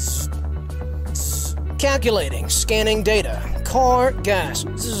gas. Calculating, scanning data, car, gas.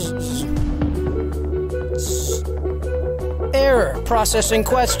 Error. Processing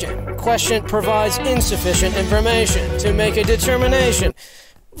question. Question provides insufficient information to make a determination.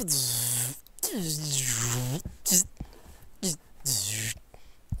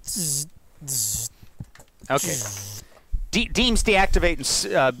 Okay. Deems deactivate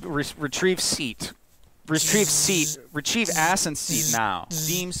and retrieve seat. Retrieve seat. Retrieve ass and seat now.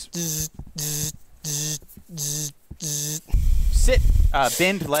 Deems. Sit.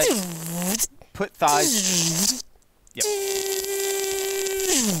 Bend leg. Put thighs. Yep.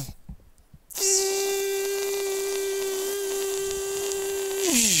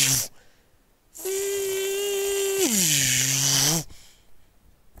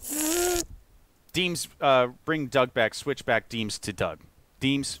 Deems, bring Doug back. Switch back Deems to Doug.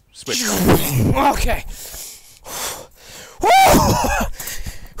 Deems, switch. Okay.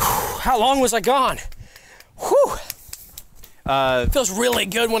 How long was I gone? Whew. Feels really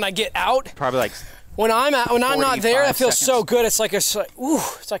good when I get out. Probably like. When I'm not there, it feels seconds. so good. It's like it's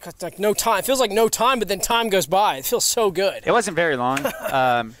like no time. It feels like no time, but then time goes by. It feels so good. It wasn't very long,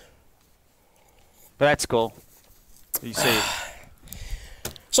 but that's cool. You see.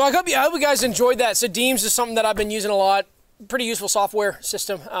 So I hope you guys enjoyed that. So Deems is something that I've been using a lot. Pretty useful software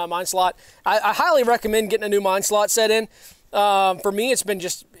system, Mind Slot. I highly recommend getting a new Mind Slot set in. For me, it's been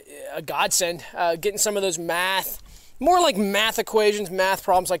just a godsend. Getting some of those more like math equations, math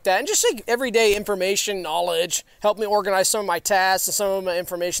problems like that, and just like everyday information, knowledge, help me organize some of my tasks and some of my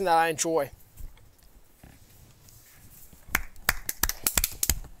information that I enjoy.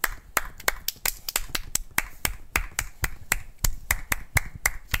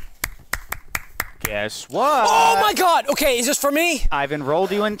 Guess what? Oh my God! Okay, is this for me? I've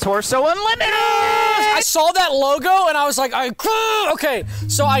enrolled you in Torso Unlimited! I saw that logo and I was like, okay.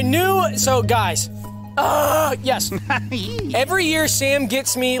 So I knew, guys, yes. Every year Sam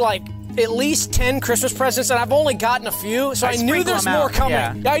gets me like at least 10 Christmas presents and I've only gotten a few, so I knew there's more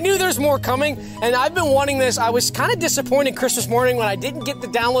coming. Yeah. I knew there's more coming and I've been wanting this. I was kind of disappointed Christmas morning when I didn't get the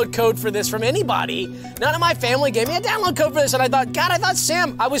download code for this from anybody. None of my family gave me a download code for this and I thought,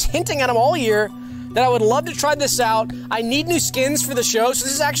 Sam, I was hinting at him all year that I would love to try this out. I need new skins for the show, so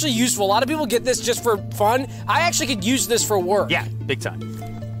this is actually useful. A lot of people get this just for fun. I actually could use this for work. Yeah, big time.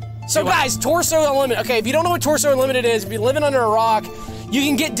 So guys, Torso Unlimited. Okay, if you don't know what Torso Unlimited is, if you're living under a rock, you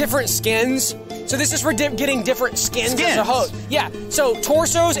can get different skins. So this is for getting different skins as a host. Yeah, so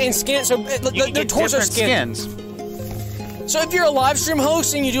torsos and skins. So the torso skins. So if you're a live stream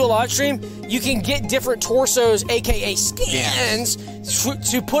host and you do a live stream, you can get different torsos, aka skins,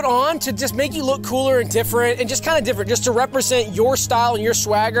 to put on to just make you look cooler and different, and just kind of different, just to represent your style and your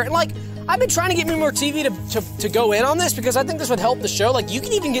swagger. And like, I've been trying to get MeMoreTV to go in on this because I think this would help the show. Like, you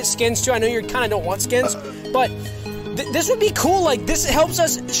can even get skins too. I know you kind of don't want skins, but this would be cool. Like, this helps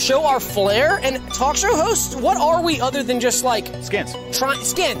us show our flair. And talk show hosts, what are we other than just like skins?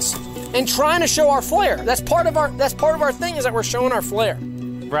 Skins. And trying to show our flair. That's part of our thing, is that we're showing our flair.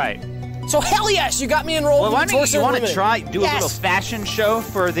 Right. So hell yes, you got me enrolled. Well, why in don't you want to do yes. a little fashion show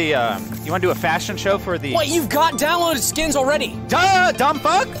for the? You want to do a fashion show for the? What, you've got downloaded skins already? Duh, dumb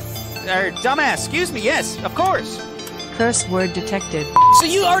fuck, or dumbass. Excuse me. Yes, of course. Curse word detected. So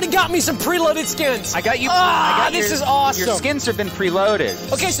you already got me some preloaded skins. I got you. This is awesome. Your skins have been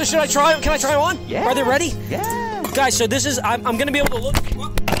preloaded. Okay, so should I try? Can I try one? Yeah. Are they ready? Yeah. Guys, so this is. I'm gonna be able to look.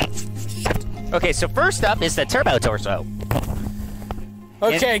 Okay, so first up is the Turbo Torso.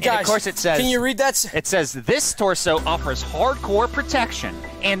 Okay, and guys. of course it says. Can you read that? It says this torso offers hardcore protection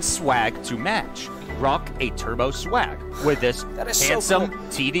and swag to match. Rock a turbo swag with this handsome so cool.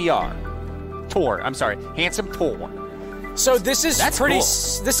 TDR. Handsome Tor. So this is That's pretty.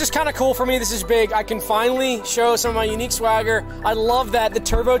 Cool. This is kind of cool for me. This is big. I can finally show some of my unique swagger. I love that the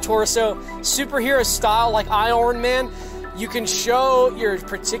Turbo Torso, superhero style, like Iron Man. You can show your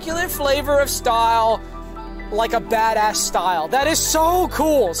particular flavor of style, like a badass style. That is so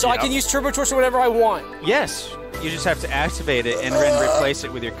cool. So I can use Turbo Torso whenever I want. Yes. You just have to activate it and then replace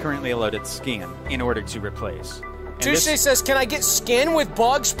it with your currently loaded skin in order to replace. Tuesday says, can I get skin with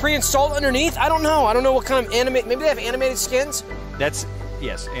bugs pre-installed underneath? I don't know. I don't know what kind of maybe they have animated skins?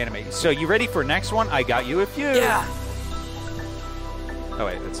 Yes, animated. So you ready for next one? I got you a few. Yeah. Oh,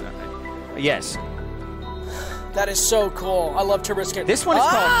 wait, that's not right. Yes. That is so cool. I love Turbo Skin. This one is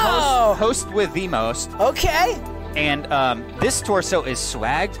called Host with the Most. Okay. And this torso is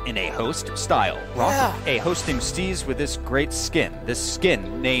swagged in a host style. Rock a hosting Steeze with this great skin. This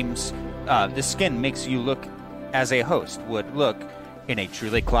skin makes you look as a host would look in a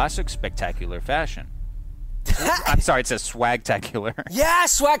truly classic, spectacular fashion. I'm sorry, it says swagtacular. Yeah,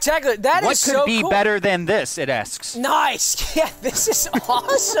 swagtacular. That What is could so be cool. better than this, it asks. Nice. Yeah, this is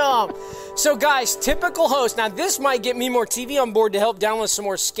awesome. So, guys, typical host. Now, this might get MeMoreTV on board to help download some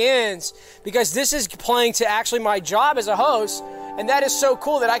more skins because this is playing to actually my job as a host, and that is so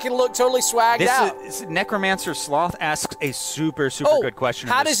cool that I can look totally swagged out. Necromancer Sloth asks a super good question.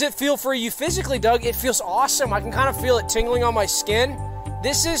 How does it feel for you physically, Doug? It feels awesome. I can kind of feel it tingling on my skin.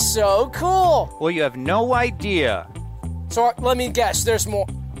 This is so cool. Well, you have no idea. So let me guess. There's more.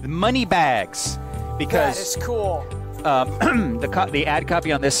 The money bags. Because that is cool. The ad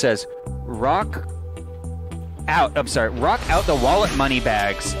copy on this says, rock out the wallet money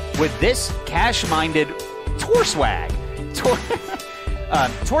bags with this cash-minded swag.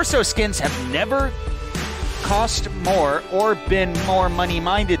 Torso skins have never cost more or been more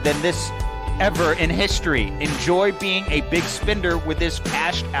money-minded than this ever in history. Enjoy being a big spender with this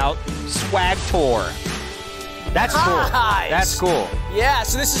cashed-out swag tour. That's cool. That's cool. Yeah,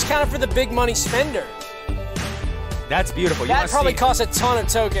 so this is kind of for the big money spender. That's beautiful. That probably costs a ton of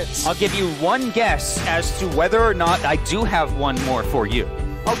tokens. I'll give you one guess as to whether or not I do have one more for you.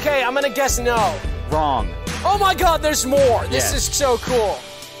 Okay, I'm going to guess no. Wrong. Oh my god, there's more. This is so cool.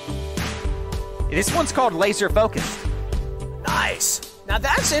 This one's called Laser Focused. Nice. Now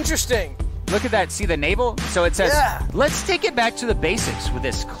that's interesting. Look at that. See the navel? So it says, let's take it back to the basics with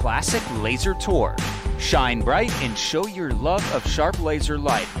this classic laser tour. Shine bright and show your love of sharp laser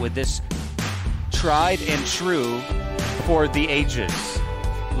light with this tried and true for the ages.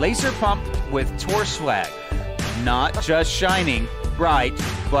 Laser pump with tour swag. Not just shining bright,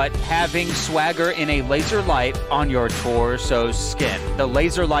 but having swagger in a laser light on your torso skin. The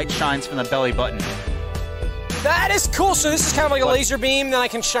laser light shines from the belly button. That is cool. So this is kind of like a laser beam, then I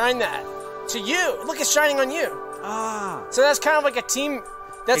can shine that to you. Look, it's shining on you. Ah. So that's kind of like a team.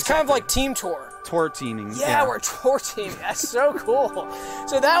 That's kind of like team tour. Tour teaming. Yeah, we're tour teaming. That's so cool.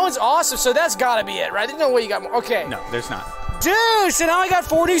 So that one's awesome. So that's got to be it, right? There's no way you got more. Okay. No, there's not. Dude, so now I got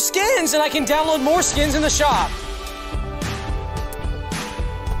 4 new skins, and I can download more skins in the shop.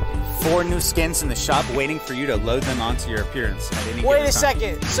 4 new skins in the shop waiting for you to load them onto your appearance at any given time. Wait a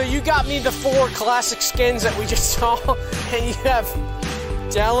second. So you got me the 4 classic skins that we just saw, and you have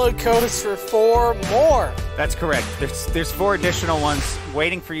download codes for 4 more. That's correct. There's 4 additional ones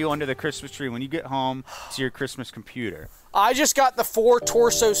waiting for you under the Christmas tree when you get home to your Christmas computer. I just got the 4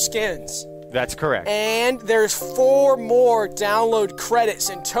 torso skins. That's correct. And there's 4 more download credits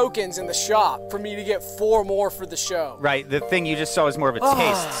and tokens in the shop for me to get 4 more for the show. Right. The thing you just saw is more of a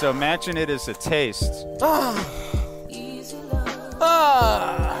taste. So imagine it as a taste.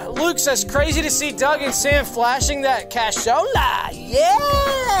 Luke says, crazy to see Doug and Sam flashing that cashola.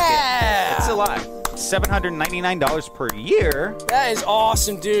 Yeah! It's a lot. $799 per year. That is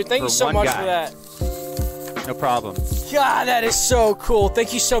awesome, dude. Thank you so much for that. No problem. God, that is so cool.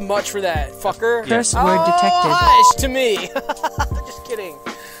 Thank you so much for that, fucker. Curse word detected. Hush to me. Just kidding.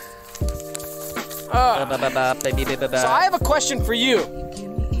 So I have a question for you.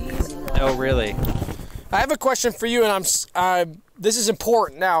 Oh, really? I have a question for you, and this is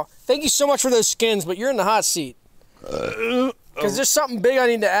important. Now, thank you so much for those skins, but you're in the hot seat. Because there's something big I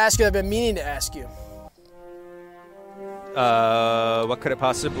need to ask you that I've been meaning to ask you. What could it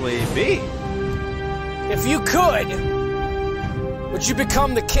possibly be? If you could, would you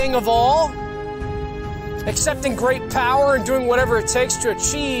become the king of all? Accepting great power and doing whatever it takes to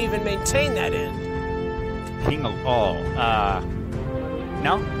achieve and maintain that end? King of all.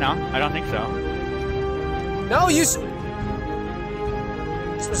 No, I don't think so. No, you're supposed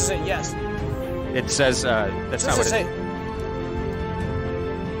to say yes. It says, that's not what it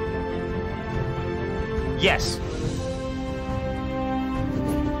is. Yes.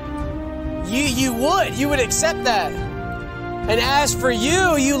 You would accept that. And as for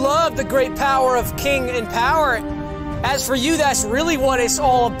you, you love the great power of king and power. As for you, that's really what it's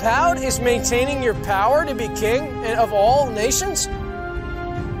all about, is maintaining your power to be king of all nations?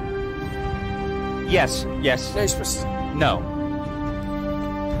 Yes. No, you're supposed to... No.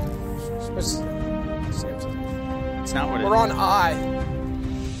 It's not what it is. We're on I.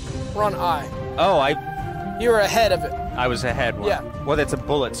 We're on I. Oh, You were ahead of it. I was ahead one. Yeah. Well, that's a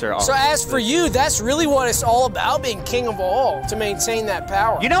bullet, sir. So as for you, that's really what it's all about, being king of all, to maintain that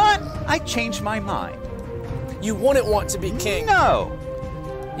power. You know what? I changed my mind. You wouldn't want to be king. No.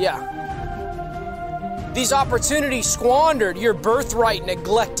 Yeah. These opportunities squandered, your birthright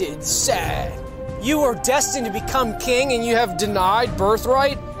neglected, sad. You are destined to become king and you have denied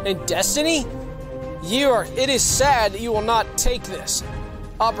birthright and destiny? It is sad that you will not take this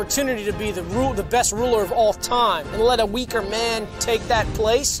opportunity to be the best ruler of all time and let a weaker man take that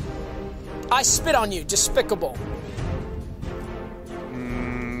place. I spit on you. Despicable.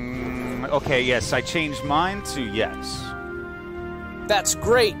 Okay, yes, I changed mine to yes. That's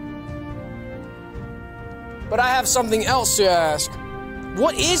great. But I have something else to ask.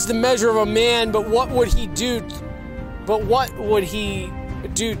 What is the measure of a man, but what would he do? But what would he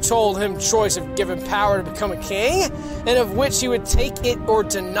do told him choice of given power to become a king, and of which he would take it or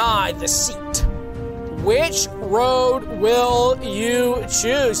deny the seat? Which road will you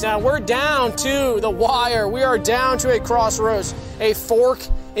choose? Now, we're down to the wire. We are down to a crossroads, a fork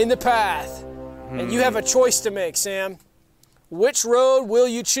in the path. And you have a choice to make, Sam. Which road will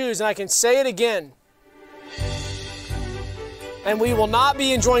you choose? And I can say it again. And we will not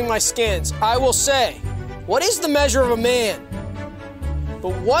be enjoying my skins. I will say, what is the measure of a man?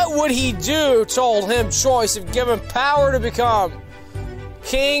 But what would he do told him choice if given power to become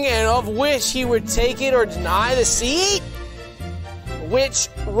king, and of which he would take it or deny the seat? Which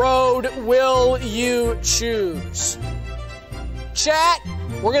road will you choose? Chat,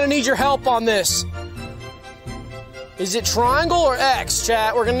 we're going to need your help on this. Is it triangle or X,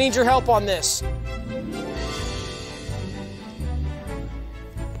 chat? We're going to need your help on this.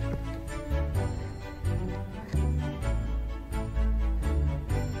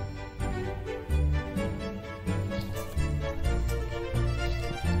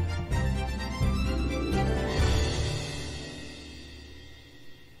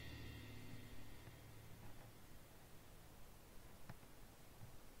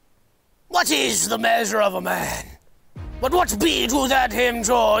 What is the measure of a man? But what be to that him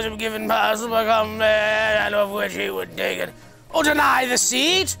choice of given power to become man, and of which he would take it or deny the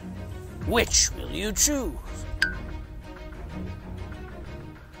seat? Which will you choose?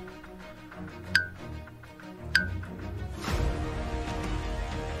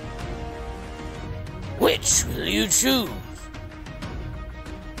 Which will you choose?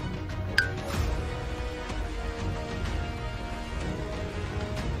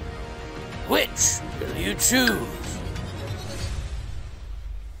 Which will you choose?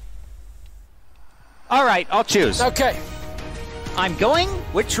 All right, I'll choose. Okay. I'm going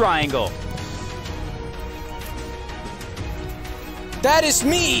with triangle. That is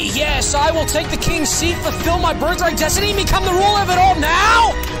me. Yes, I will take the king's seat, fulfill my birthright destiny, and become the ruler of it all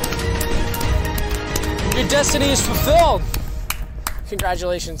now. Your destiny is fulfilled.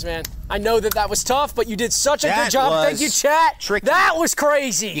 Congratulations, man. I know that was tough, but you did such a good job. Thank you, chat. Tricky. That was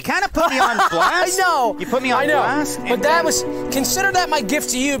crazy. You kind of put me on blast. I know. You put me on blast. But that was, consider that my gift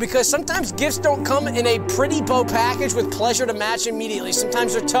to you, because sometimes gifts don't come in a pretty bow package with pleasure to match immediately.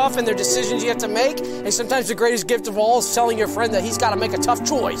 Sometimes they're tough and they're decisions you have to make, and sometimes the greatest gift of all is telling your friend that he's got to make a tough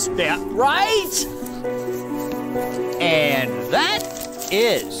choice. Yeah. Right? And that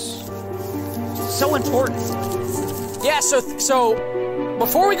is so important. Yeah, so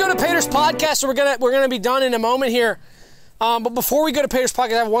before we go to Pater's podcast, so we're gonna be done in a moment here. But before we go to Pater's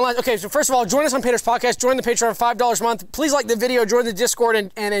podcast, I have one last. Okay, so first of all, join us on Pater's podcast. Join the Patreon, $5 a month. Please like the video, join the Discord,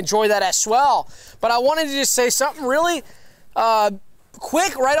 and enjoy that as well. But I wanted to just say something really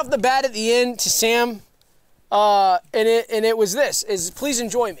quick right off the bat at the end to Sam, and it was this: is please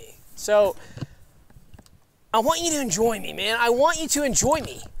enjoy me. So I want you to enjoy me, man. I want you to enjoy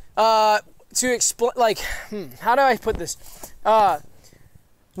me. To explain, like, how do I put this?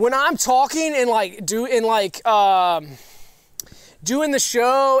 When I'm talking and doing the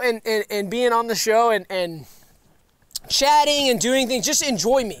show and being on the show and chatting and doing things, just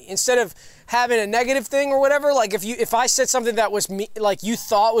enjoy me instead of having a negative thing or whatever. Like if I said something that was like you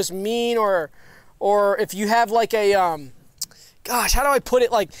thought was mean, or if you have like a gosh, how do I put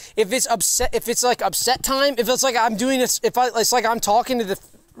it? Like if it's like upset time, if it's like I'm doing this, it's like I'm talking to the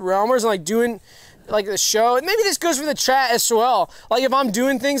Realmers and like doing like the show, and maybe this goes for the chat as well. Like if I'm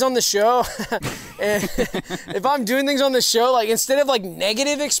doing things on the show, and if I'm doing things on the show, like instead of like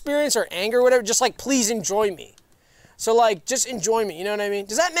negative experience or anger or whatever, just like please enjoy me. So like just enjoy me, you know what I mean?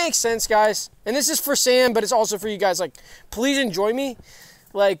 Does that make sense, guys? And this is for Sam, but it's also for you guys. Like please enjoy me,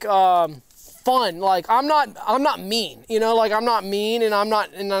 like fun. Like I'm not mean, you know. Like I'm not mean, and I'm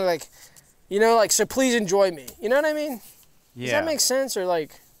like, you know, like so please enjoy me. You know what I mean? Yeah. Does that make sense, or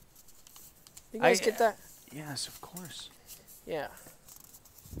like? You guys get that? Yes, of course. Yeah.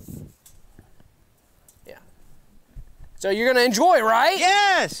 Yeah. So you're going to enjoy, right?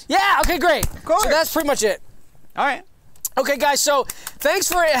 Yes. Yeah, okay, great. Of course. So that's pretty much it. All right. Okay, guys, so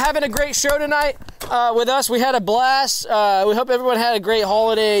thanks for having a great show tonight with us. We had a blast. We hope everyone had a great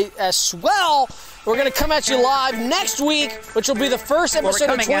holiday as well. We're going to come at you live next week, which will be the first episode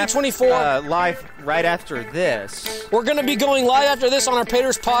of 2024. Live right after this. We're going to be going live after this on our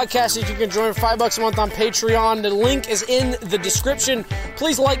Paters podcast that you can join for $5 a month on Patreon. The link is in the description.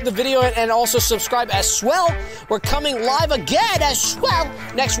 Please like the video and also subscribe as well. We're coming live again as well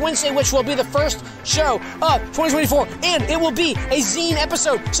next Wednesday, which will be the first show of 2024, and it will be a zine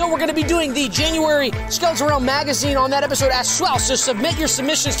episode. So we're going to be doing the January Skeleton Realm magazine on that episode as well. So submit your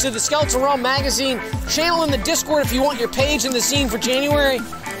submissions to the Skeleton Realm magazine channel in the Discord if you want your page in the zine for January.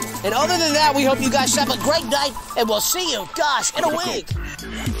 And other than that, we hope you guys have a great night, and we'll see you, gosh, in a week.